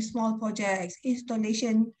 very small projects,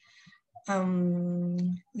 installation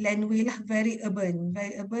landway lah, very urban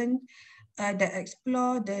that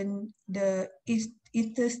explore the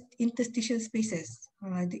interstitial spaces,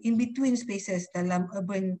 the in-between spaces dalam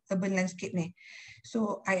urban landscape ni.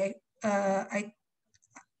 So I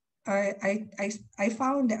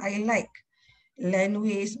found that I like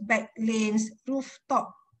landways, back lanes,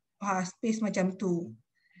 rooftop space macam tu.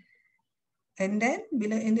 And then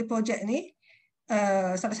bila in the project ni,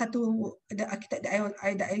 salah satu the architect that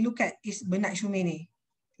I look at is Bernard Shume ni.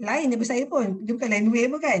 Lain daripada saya pun, dia bukan landway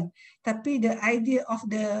pun kan, tapi the idea of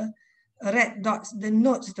the red dots, the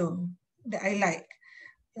notes tu that I like.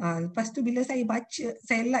 Lepas tu bila saya baca,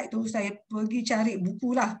 saya like tu, saya pergi cari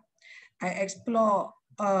buku lah. I explore,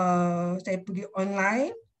 saya pergi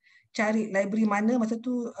online, cari library mana. Masa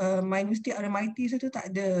tu my university RMIT tu tak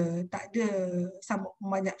ada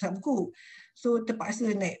banyak buku. So terpaksa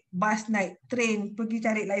naik bus, naik train, pergi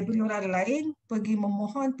cari library orang lain, pergi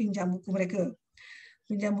memohon pinjam buku mereka.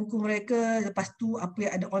 Lepas tu apa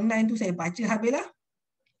yang ada online tu saya baca habis lah.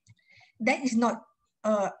 That is not,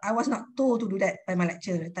 I was not told to do that by my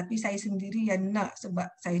lecturer, tapi saya sendiri yang nak sebab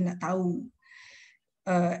saya nak tahu.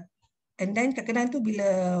 And then kadang-kadang tu bila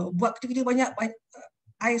buat kecil-kecil banyak,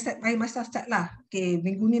 I myself start lah. Okay,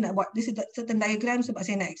 minggu ni nak buat this certain diagram sebab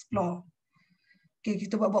saya nak explore. Okay,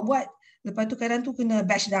 kita buat. Lepas tu kadang tu kena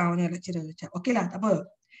bash down dengan lecturer. Okay lah, tak apa.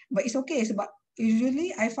 But it's okay sebab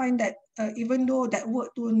usually I find that even though that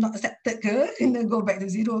work tu not accepted ke, kena go back to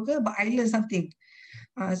zero ke, but I learn something.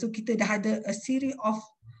 So kita dah ada a series of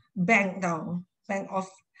bank of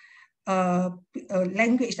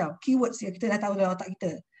language tau, keywords yang kita dah tahu dalam otak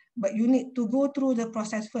kita. But you need to go through the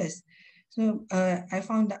process first. So I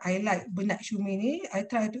found that I like Bernard Shume ni. I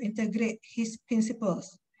try to integrate his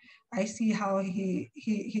principles. I see how he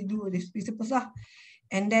do these principles lah.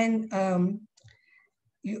 And then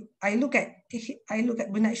I look at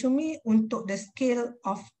Bernard Shume untuk the scale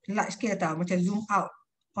of large scale tau, macam zoom out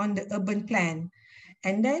on the urban plan.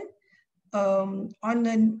 And then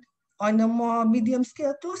on a more medium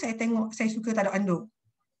scale tu, saya suka Tadak Ando.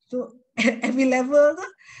 So every level tu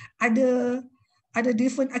ada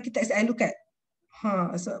different architects that I look at.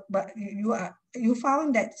 So but you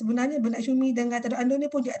found that sebenarnya Bernard Shume dengan Tadak Ando ni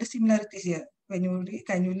pun dia ada similarities dia. When you read,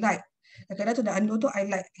 kan, you like. Kadang-kadang Tadak Ando tu I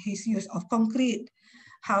like his use of concrete,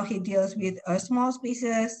 how he deals with small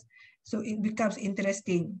spaces, so it becomes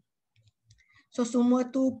interesting. So semua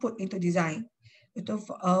tu put into design. Itu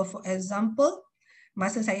for example,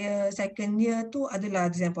 masa saya second year tu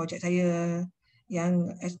adalah design project saya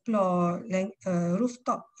yang explore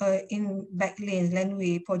rooftop in back lanes,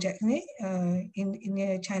 landway project ni in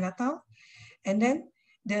Chinatown. And then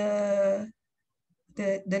the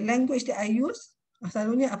language that I use,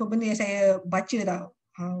 selalunya apa benda yang saya baca tau,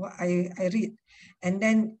 what I read, and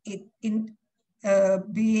then it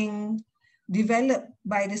being developed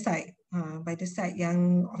by the site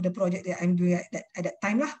yang of the project that I'm doing at that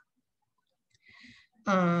time lah.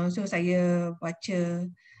 So saya baca,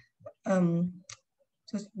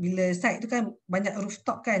 so bila site tu kan banyak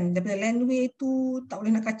rooftop kan, daripada landway tu tak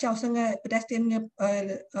boleh nak kacau sangat pedestrian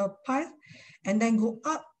path, and then go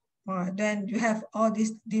up Then you have all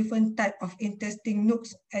these different type of interesting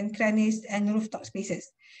nooks and crannies and rooftop spaces,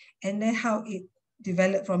 and then how it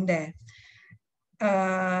developed from there.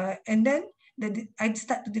 And then I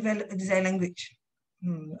start to develop a design language,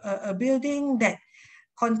 a building that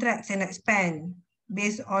contracts and expand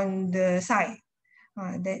based on the site.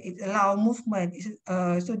 That it allow movement.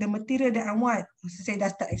 So the material that I want, saya dah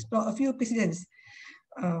start explore a few precedents.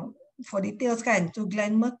 For details kan, so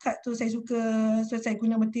glamour cut tu saya suka, so saya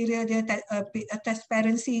guna material dia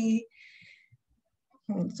transparency.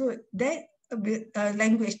 So that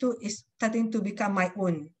language tu is starting to become my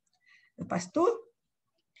own. Lepas tu,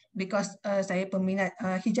 because saya peminat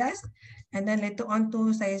Hijaz, and then later on tu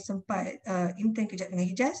saya sempat intern kejap dengan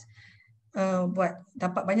Hijaz, buat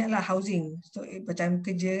dapat banyaklah housing. So macam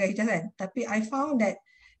kerja dengan Hijaz kan. Tapi I found that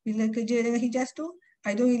bila kerja dengan Hijaz tu,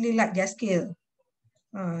 I don't really like their scale.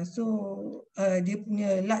 So dia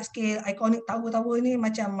punya large scale iconic tower ni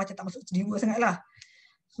macam tak masuk jiwa sangat lah.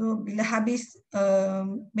 So bila habis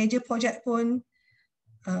major project pun,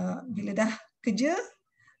 bila dah kerja,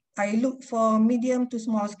 I look for medium to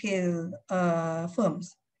small scale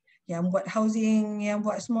firms yang buat housing, yang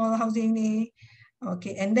buat small housing ni.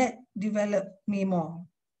 Okay, and that develop me more.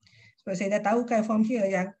 So saya dah tahu kan from here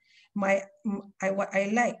yang what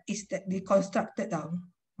I like is that deconstructed tau.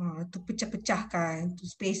 To pecah-pecahkan to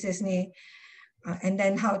spaces ni, and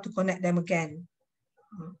then how to connect them again.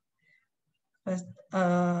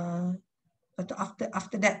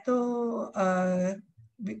 After that tu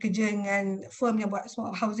kerja dengan firm yang buat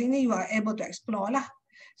small housing ni, you are able to explore lah.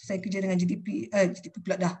 So, saya kerja dengan GDP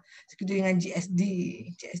pula dah. Saya kerja dengan GSD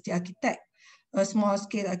architect, small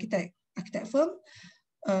scale architect firm.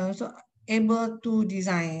 So able to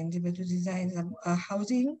design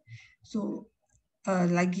housing. So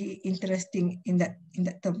lagi interesting in that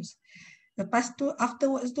terms. Lepas tu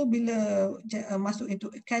afterwards tu bila masuk into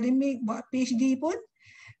academic buat PhD pun,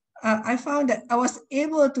 I found that I was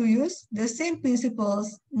able to use the same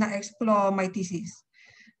principles nak explore my thesis.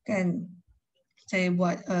 Kan saya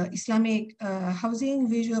buat Islamic housing,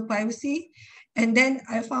 visual privacy, and then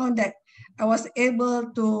I found that I was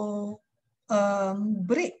able to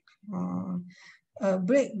break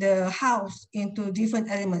the house into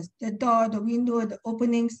different elements. The door, the window, the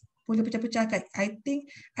openings, boleh pecah-pecahkan. I think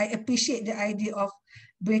I appreciate the idea of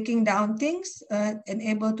breaking down things and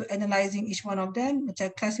able to analyzing each one of them,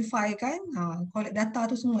 macam classify kan, collect data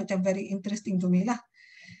tu semua macam very interesting to me lah.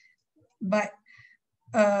 But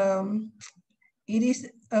it is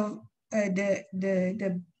the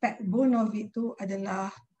backbone of it tu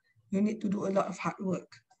adalah you need to do a lot of hard work,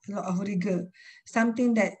 a lot of rigor,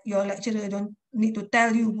 something that your lecturer don't need to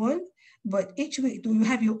tell you pun, but each week you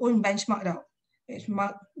have your own benchmark tau.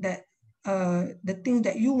 Benchmark that the things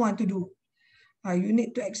that you want to do. You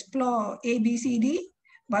need to explore A, B, C, D,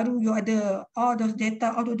 baru you ada all those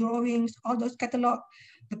data, all the drawings, all those catalog.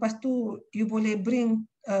 Lepas tu you boleh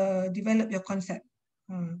develop your concept.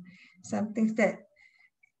 Some things that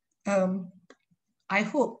I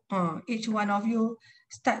hope each one of you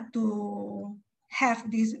start to have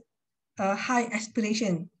this high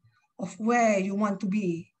aspiration of where you want to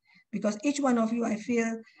be, because each one of you, I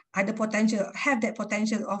feel, have that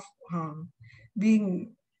potential of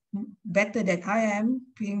being better than I am,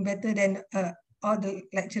 being better than all the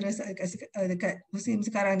lecturers dekat USIM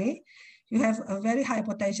sekarang ni. You have a very high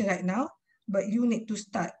potential right now, but you need to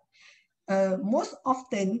start. Most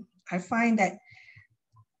often, I find that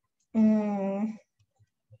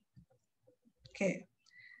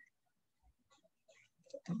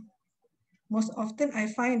most often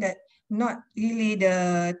I find that not really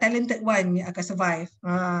the talented one yang akan survive.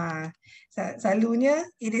 Selalunya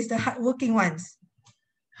it is the hardworking ones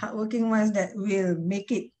that will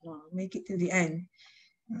make it to the end.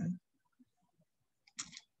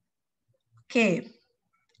 Okay,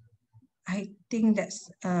 I think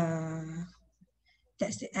that's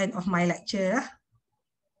the end of my lecture.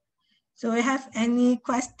 So, you have any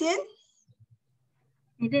question?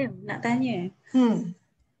 Madam, nak tanya.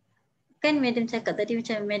 Kan Madam cakap tadi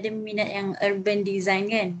macam Madam minat yang urban design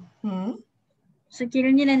kan? So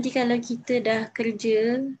kiranya nanti kalau kita dah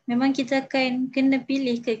kerja, memang kita akan kena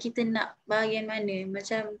pilih ke kita nak bahagian mana.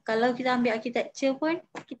 Macam kalau kita ambil architecture pun,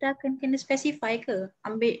 kita akan kena specify ke?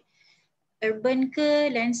 Ambil urban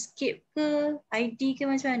ke, landscape ke, ID ke,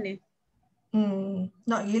 macam mana?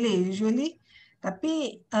 Not really usually.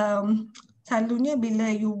 Tapi selalunya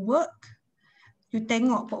bila you work, you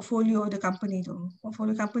tengok portfolio the company tu.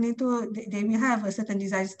 Portfolio company tu, they will have a certain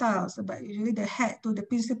design style. Sebab usually the head tu, the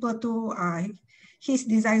principal tu, his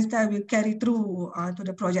design style will carry through to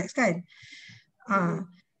the projects kan.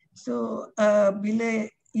 So bila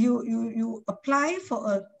you apply for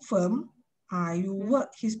a firm, you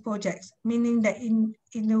work his projects, meaning that in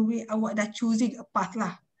a way awak dah choosing a path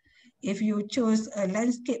lah. If you choose a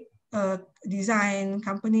landscape design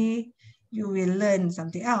company, you will learn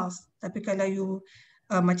something else. Tapi kalau you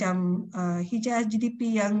macam Hijaz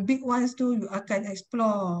GDP yang big ones tu, you akan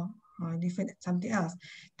explore different something else.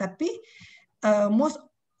 Tapi most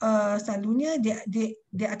selalunya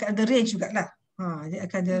dia akan ada range jugalah. Dia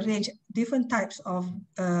akan ada range different types of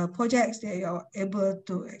projects that you are able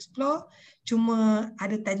to explore. Cuma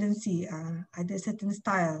ada tendency, ada certain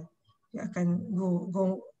style you akan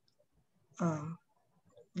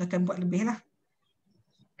akan buat lebih lah.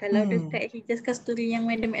 Kalau dekat Hijaz Kasturi yang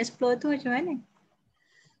Madam explore tu macam mana?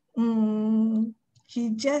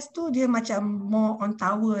 Hijaz tu dia macam more on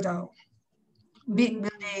tower tau. Big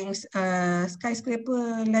buildings,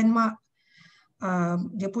 skyscraper, landmark.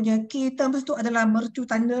 Dia punya key terms tu adalah mercu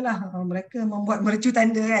tanda lah. Mereka membuat mercu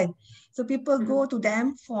tanda kan. So people go to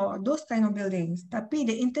them for those kind of buildings. Tapi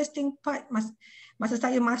the interesting part masa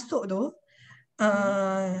saya masuk tu,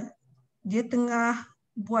 dia tengah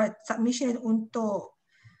buat submission untuk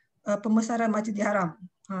pembesaran Masjidil Haram.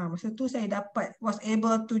 Masa tu saya was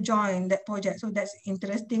able to join that project. So that's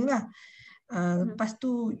interesting lah. Lepas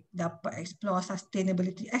tu dapat explore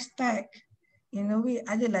sustainability aspect. In a way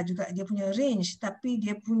adalah juga dia punya range, tapi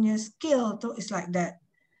dia punya skill tu is like that.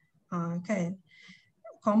 Kan?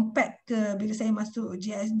 Compared ke bila saya masuk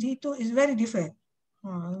GSD tu is very different.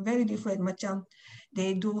 Very different. Macam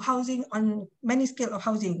they do housing on many scale of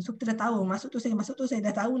housing. So kita dah tahu, masuk tu saya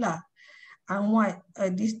dah tahulah what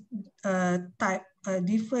this type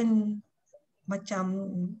different macam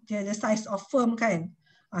dia the size of firm kan.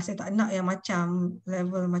 Saya tak nak yang macam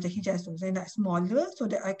level macam Hijaz tu. Saya nak smaller so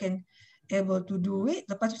that I can able to do it.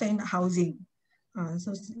 Lepas tu saya nak housing.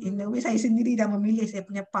 So in a way saya sendiri dah memilih saya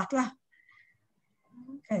punya path lah.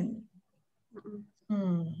 Kan?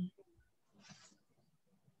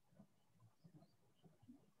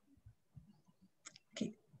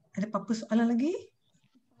 Okay. Ada apa-apa soalan lagi?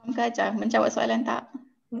 Ajar menjawab soalan tak?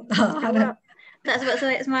 Jawab. Tak,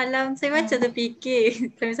 sebab semalam saya macam terfikir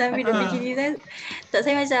sambil duk fikir design. Tak,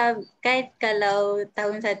 saya macam kan kalau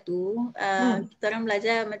tahun 1 kita orang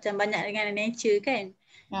belajar macam banyak dengan nature kan.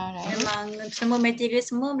 Memang semua material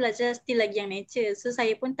semua belajar still lagi yang nature. So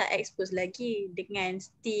saya pun tak expose lagi dengan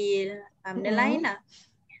steel benda lain lah.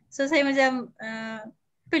 So saya macam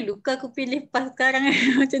perlukah aku pilih path sekarang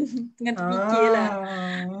macam tengah terfikir lah.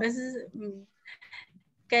 Lepas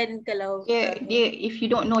kan kalau if you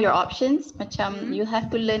don't know your options, macam you have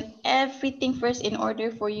to learn everything first in order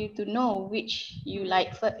for you to know which you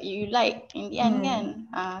like in the end kan.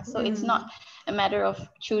 So it's not a matter of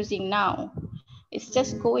choosing now. It's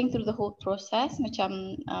just going through the whole process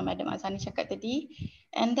macam Madam Azhani cakap tadi,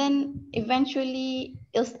 and then eventually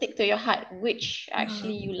it'll stick to your heart which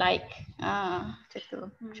actually you like. Macam tu,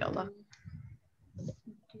 insyaAllah.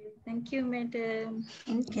 Okay. Thank you, Madam.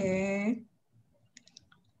 Okay.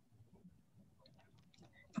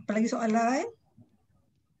 Apa lagi soalan?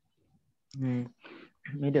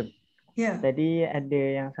 Madam. Ya. Tadi ada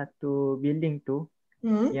yang satu building tu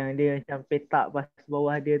yang dia macam petak pas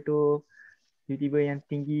bawah dia tu tiba-tiba yang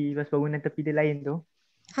tinggi pas bangunan tepi dia lain tu.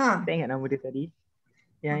 Tak ingat nama dia tadi.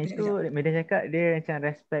 Yang itu Madam cakap dia macam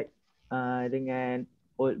respect dengan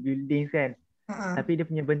old buildings kan. Tapi dia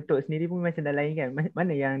punya bentuk sendiri pun macam dah lain kan.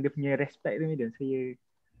 Mana yang dia punya respect tu Madam? Saya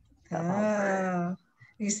tak faham.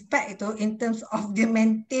 Respect itu in terms of dia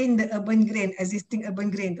maintain the urban grain, existing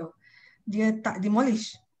urban grain tu. Dia tak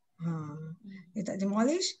demolish. Dia tak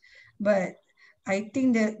demolish, but I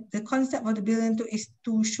think that the concept of the building tu is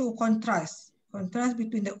to show contrast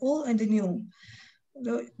between the old and the new.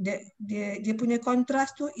 So, dia punya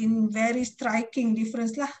contrast tu in very striking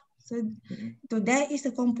difference lah. So there is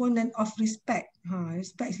a component of respect.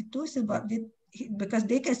 Respect itu sebab dia because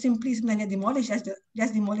they can simply sebenarnya demolish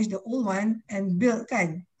just demolish the old one and build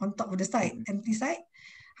kan on top of the site, empty site.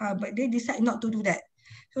 But they decide not to do that.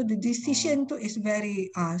 So the decision tu is very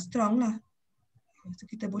strong lah. So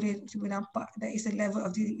kita boleh nampak there is a level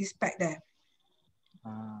of respect there.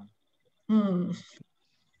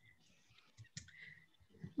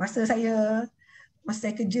 Masa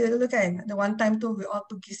saya kerja dulu kan, ada one time tu we all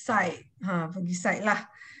pergi site lah.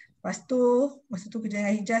 Lepas tu masa tu kerja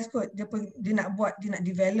dengan Hijaz kot, dia nak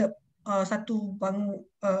develop satu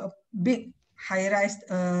big high rise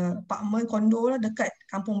apartment condo lah dekat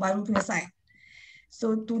Kampung Baru punya site.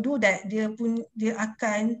 So to do that dia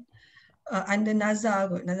akan under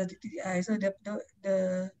Nazar kot, Nazar TTI. So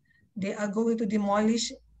they are going to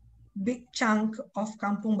demolish big chunk of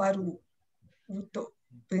Kampung Baru untuk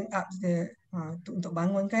bring up untuk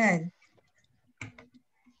bangun kan.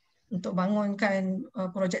 untuk bangunkan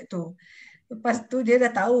projek tu. Lepas tu dia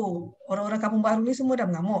dah tahu orang-orang kampung baru ni semua dah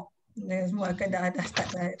mengamuk. Semua akan dah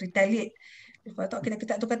start retaliate. Lepas tu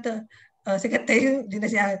kita tu kata, saya kata dia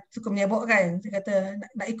dah suka menyebok kan. Saya kata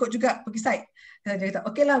nak ikut juga pergi site. Dia kata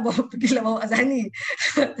okeylah, pergilah bawa Azhani.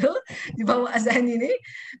 Tu dia bawa Azhani ni.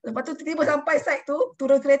 Lepas tu tiba-tiba sampai site tu,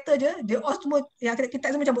 turun kereta je, dia semua yang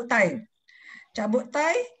kita semua cabut tie. Cabut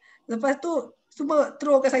tie, lepas tu semua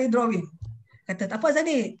throw ke saya drawing. Kata, tak apa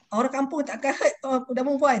Azhani, orang kampung tak akan hurt dah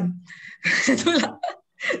perempuan. Itulah.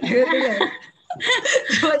 Dia kata kan.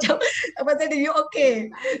 Dia macam, apa tadi, you okay.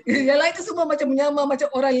 Yang lain tu semua macam menyamar macam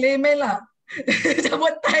orang layman lah.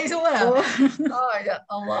 Cabut tie semua lah. Ya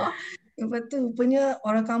Allah. Lepas tu rupanya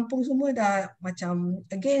orang kampung semua dah macam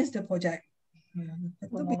against the project.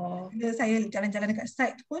 Lepas tu bila saya jalan-jalan dekat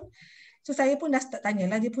site tu pun, so saya pun dah start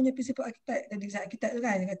tanyalah dia punya principal architect dan design architect tu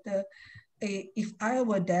kan. Dia kata, if I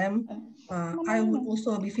were them, I would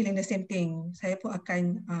also be feeling the same thing. Saya pun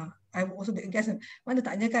akan, I would also be against. Mana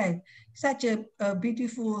taknya kan, such a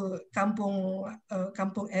beautiful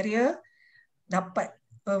kampung area, dapat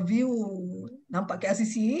view nampak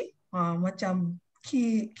KLCC, macam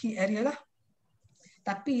key area lah.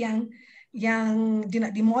 Tapi yang dia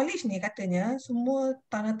nak demolish ni katanya semua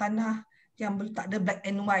tanah-tanah yang tak ada black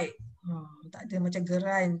and white, tak ada macam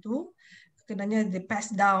geran tu, kenanya dia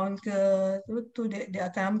pass down ke tu dia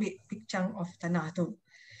akan ambil big chunk of tanah tu.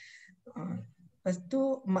 Lepas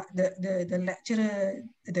tu the lecturer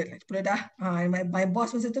my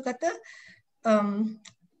boss masa tu kata,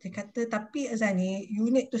 dia kata tapi Azhani, you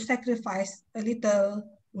need to sacrifice a little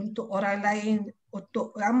untuk orang lain,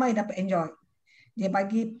 untuk ramai dapat enjoy. Dia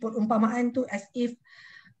bagi perumpamaan tu as if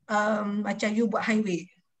macam you buat highway.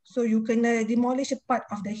 So you kena demolish a part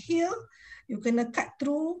of the hill, you kena cut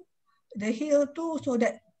through the hill tu so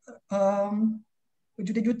that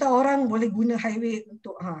juta-juta orang boleh guna highway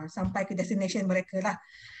untuk sampai ke destination mereka lah.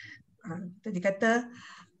 Dia kata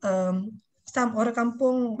some orang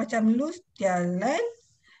kampung macam lose their land,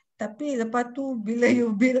 tapi lepas tu bila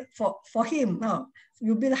you build for him,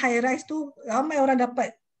 you build high rise tu, ramai orang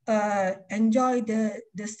dapat enjoy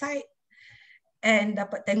the site and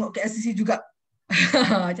dapat tengok KLCC juga.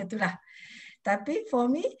 Macam tu lah. Tapi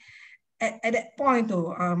for me at that point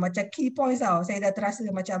tu, macam key points tau, saya dah terasa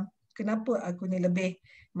macam kenapa aku ni lebih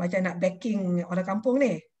macam nak backing orang kampung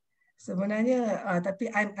ni sebenarnya,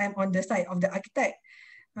 tapi I'm on the side of the architect.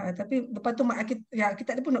 Tapi lepas tu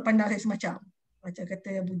architect dia pun nak pandang saya semacam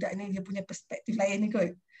kata budak ni dia punya perspektif lain ni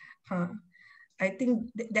kot. I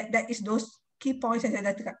think that is those key points yang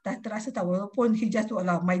saya dah terasa tahu, walaupun hijaz tu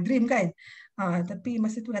adalah my dream kan, tapi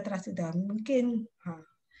masa tu dah terasa dah mungkin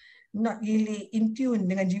not really in tune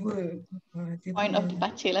dengan jiwa. Point of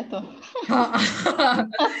departure lah tu.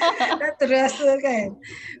 Dah terasa kan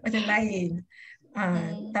macam lain.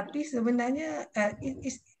 Tapi sebenarnya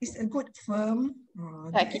it's a good firm.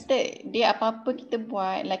 Dia apa-apa kita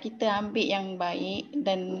buat lah, kita ambil yang baik,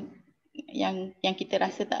 dan yang kita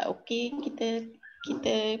rasa tak okey,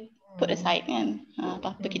 kita put aside kan.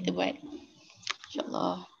 Apa-apa kita buat,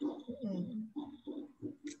 InsyaAllah.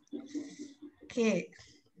 Okay.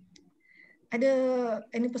 Ada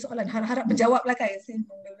any persoalan? Harap menjawab lah kan. Saya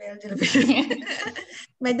mengebel je lebih.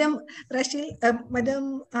 Madam Rashid,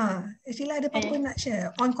 Madam Sheila ada apa-apa nak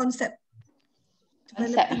share on concept?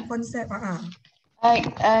 Developing concept.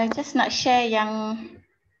 Just nak share yang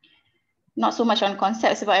not so much on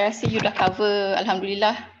concept, sebab I rasa you dah cover,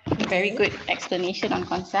 Alhamdulillah, very good explanation on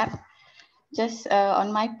concept. Just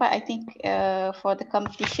on my part, I think for the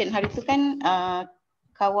competition hari tu kan,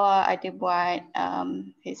 Kawa ada buat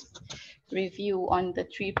his review on the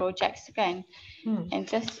 3 projects kan, and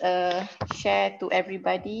just share to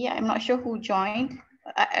everybody. I'm not sure who joined.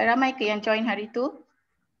 Ramai ke yang join hari tu?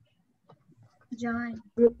 Join.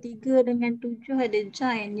 Group 3 dengan 7 ada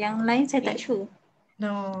join. Yang lain saya tak sure.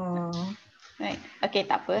 No. Right. Okay,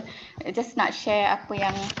 tak apa. Just nak share apa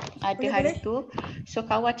yang ada hari tu. So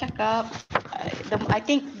Kawa cakap, I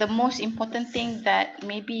think the most important thing that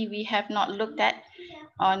maybe we have not looked at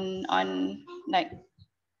on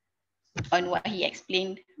what he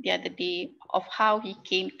explained the other day of how he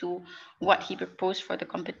came to what he proposed for the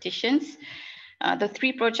competitions. The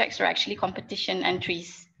 3 projects are actually competition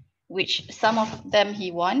entries, which some of them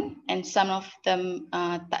he won and some of them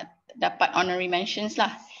tak dapat honorary mentions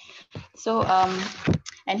lah. So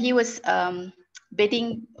and he was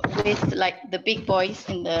bidding with like the big boys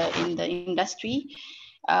in the industry.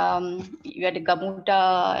 You had the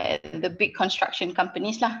Gamuda, the big construction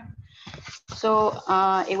companies lah. So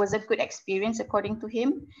it was a good experience according to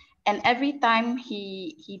him. And every time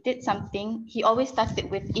he did something, he always started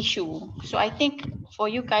with issue. So I think for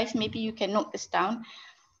you guys, maybe you can note this down.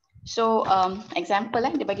 So example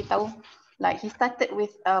dia bagi tahu, like he started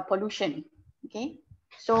with pollution. Okay,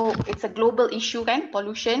 so it's a global issue kan,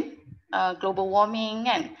 pollution, global warming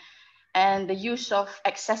kan, and the use of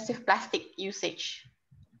excessive plastic usage.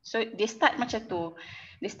 So they start macam tu.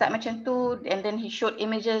 And then he showed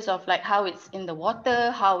images of like how it's in the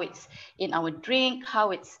water, how it's in our drink,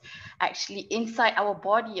 how it's actually inside our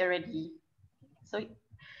body already. So,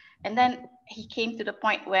 and then he came to the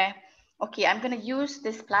point where, okay, I'm going to use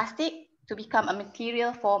this plastic to become a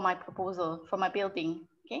material for my proposal, for my building.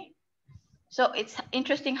 Okay. So it's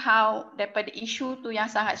interesting how daripada issue tu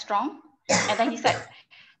yang sangat strong, and then he said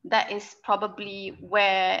that is probably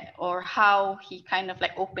where or how he kind of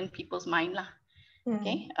like opened people's mind lah.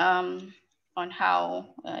 Okay, on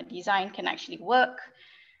how design can actually work,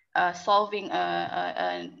 solving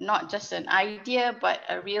not just an idea but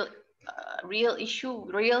a real issue,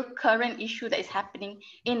 real current issue that is happening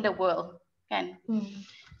in the world. Kan?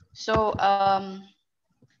 So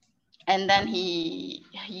and then he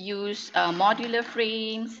used modular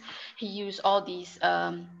frames. He used all these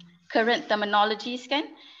current terminologies,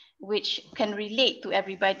 which can relate to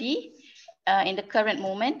everybody in the current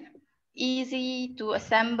moment. Easy to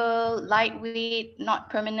assemble, lightweight,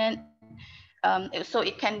 not permanent. So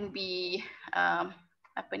it can be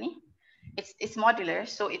it's modular,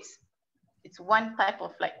 so it's one type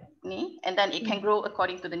of like and then it can grow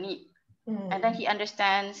according to the need. And then he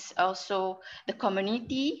understands also the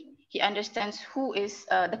community. He understands who is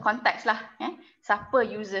the context lah. Siapa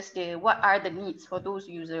users dia, what are the needs for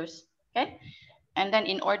those users. Okay, and then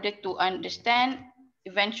in order to understand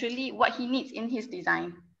eventually what he needs in his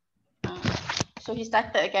design. So he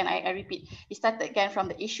started again, I repeat, he started again from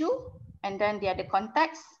the issue, and then the other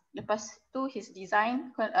context, lepas tu his design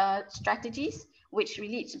strategies, which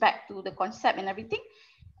relates back to the concept and everything,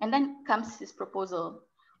 and then comes his proposal,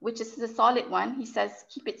 which is the solid one. He says,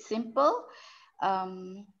 keep it simple,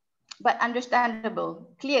 but understandable,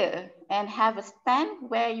 clear, and have a stand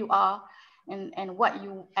where you are and what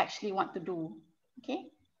you actually want to do. Okay,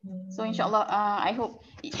 so inshallah, I hope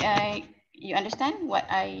you understand what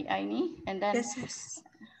I need. And then yes.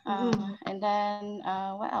 And then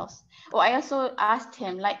what else? Oh, I also asked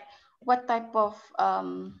him like what type of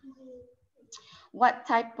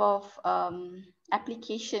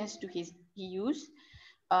applications do he use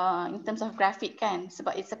in terms of graphic kan,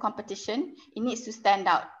 sebab it's a competition, it needs to stand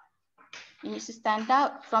out. It needs to stand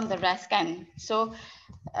out from the rest kan. So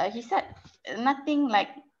he said nothing like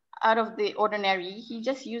out of the ordinary. He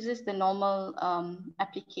just uses the normal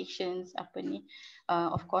applications,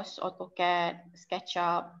 of course, AutoCAD,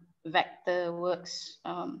 SketchUp, Vectorworks,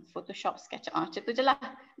 Photoshop, SketchUp, macam tu je lah.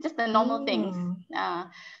 Just the normal things.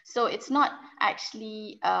 So it's not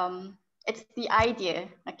actually, it's the idea,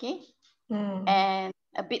 okay? And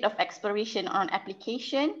a bit of exploration on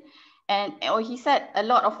application. And he said a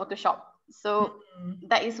lot of Photoshop. So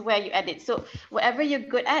that is where you edit. So whatever you're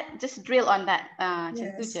good at, just drill on that.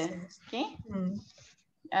 Yes. Okay.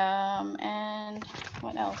 And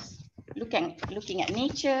what else? Looking at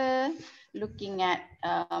nature, looking at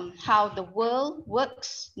how the world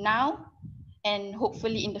works now and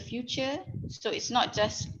hopefully in the future. So it's not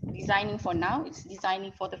just designing for now, it's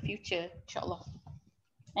designing for the future, inshallah.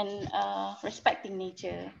 And respecting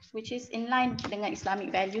nature, which is in line dengan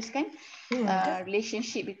Islamic values kan,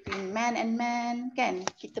 relationship between man and man kan,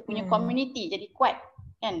 kita punya community jadi kuat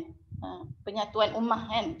kan, penyatuan ummah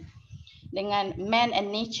kan, dengan man and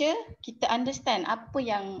nature, kita understand apa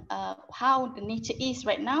yang how the nature is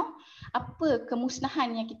right now, apa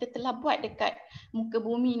kemusnahan yang kita telah buat dekat muka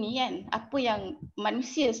bumi ni kan, apa yang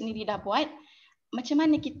manusia sendiri dah buat, macam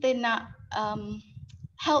mana kita nak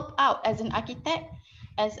help out as an architect,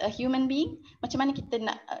 as a human being, macam mana kita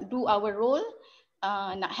nak do our role,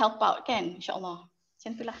 nak help out kan, insyaAllah.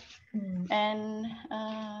 Macam itulah. And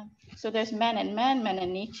so there's man and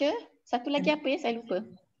nature. Satu lagi apa ya, saya lupa.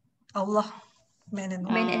 Allah, man and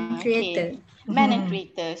creator. Okay. Man and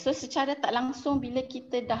creator. So secara tak langsung bila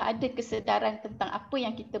kita dah ada kesedaran tentang apa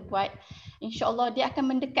yang kita buat, insyaAllah dia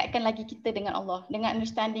akan mendekatkan lagi kita dengan Allah, dengan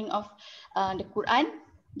understanding of the Quran,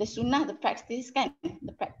 the sunnah, the practice kan,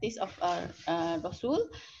 the practice of Rasul.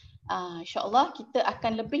 InsyaAllah kita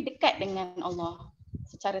akan lebih dekat dengan Allah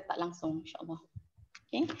secara tak langsung, insyaAllah.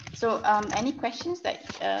 Okay, so any questions that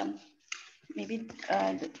maybe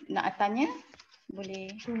nak tanya,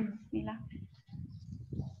 boleh ni lah.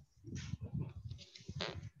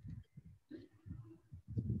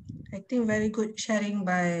 I think very good sharing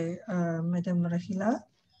by Madam Rahila,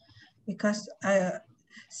 because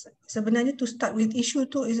sebenarnya to start with issue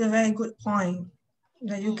tu is a very good point,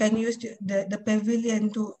 that you can use the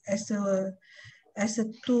pavilion to as a as a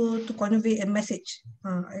tool to convey a message.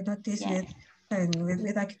 I noticed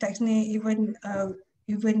with architects ni, even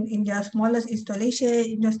in their smallest installation,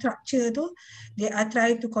 in their structure tu, they are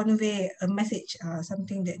trying to convey a message,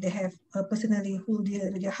 something that they have personally hold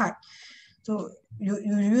dear to their heart. So you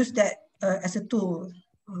use that as a tool.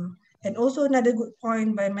 And also another good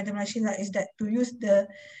point by Madam Rashida is that to use the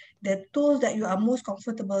tools that you are most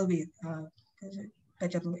comfortable with.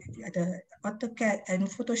 Macam ada AutoCAD and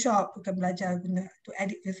Photoshop, bukan belajar guna to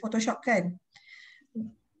edit with Photoshop kan.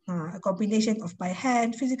 A combination of by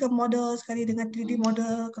hand, physical model sekali dengan 3D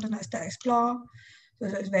model kalau nak start explore. So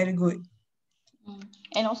that's very good.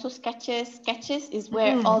 And also sketches. Sketches is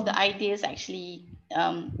where all the ideas actually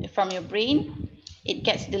from your brain, it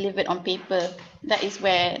gets delivered on paper. That is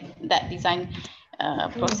where that design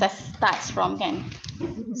process starts from kan.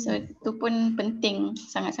 So itu pun penting,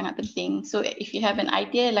 sangat-sangat penting. So if you have an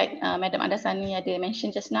idea like Madam Azhani ada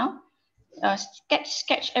mention just now,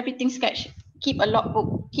 sketch everything, sketch. Keep a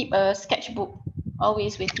logbook, keep a sketchbook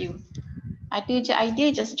always with you. Ada je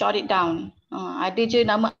idea, just jot it down. Ada je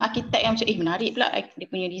nama arkitek yang macam menarik pula dia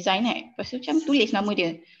punya design Lepas tu macam tulis nama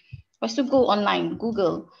dia. Lepas tu go online,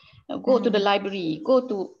 Google, go to the library, go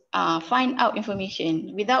to find out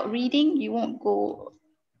information. Without reading, you won't go.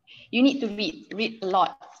 You need to read a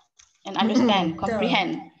lot and understand,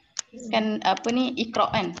 comprehend. Kan apa ni, Iqra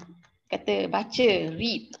kan, kata baca,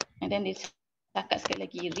 read, and then dia cakap sekali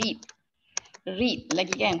lagi read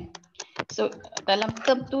lagi kan. So dalam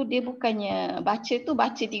term tu dia bukannya baca tu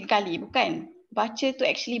baca 3 kali, bukan. Baca tu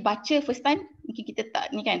actually baca first time mungkin kita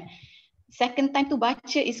tak ni kan. Second time tu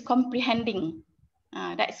baca is comprehending.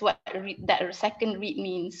 That's what that second read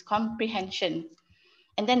means, comprehension.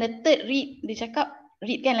 And then the third read, dia cakap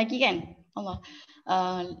read kan lagi kan. Allah.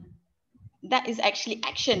 That is actually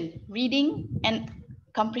action, reading and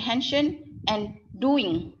comprehension and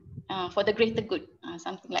doing for the greater good,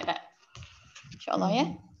 something like that. InsyaAllah ya.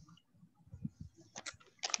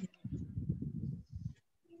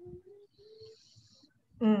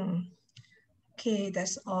 Okay,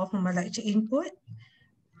 that's all from my lecture input.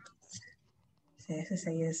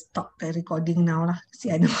 Saya stop the recording now lah. See,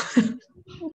 I know.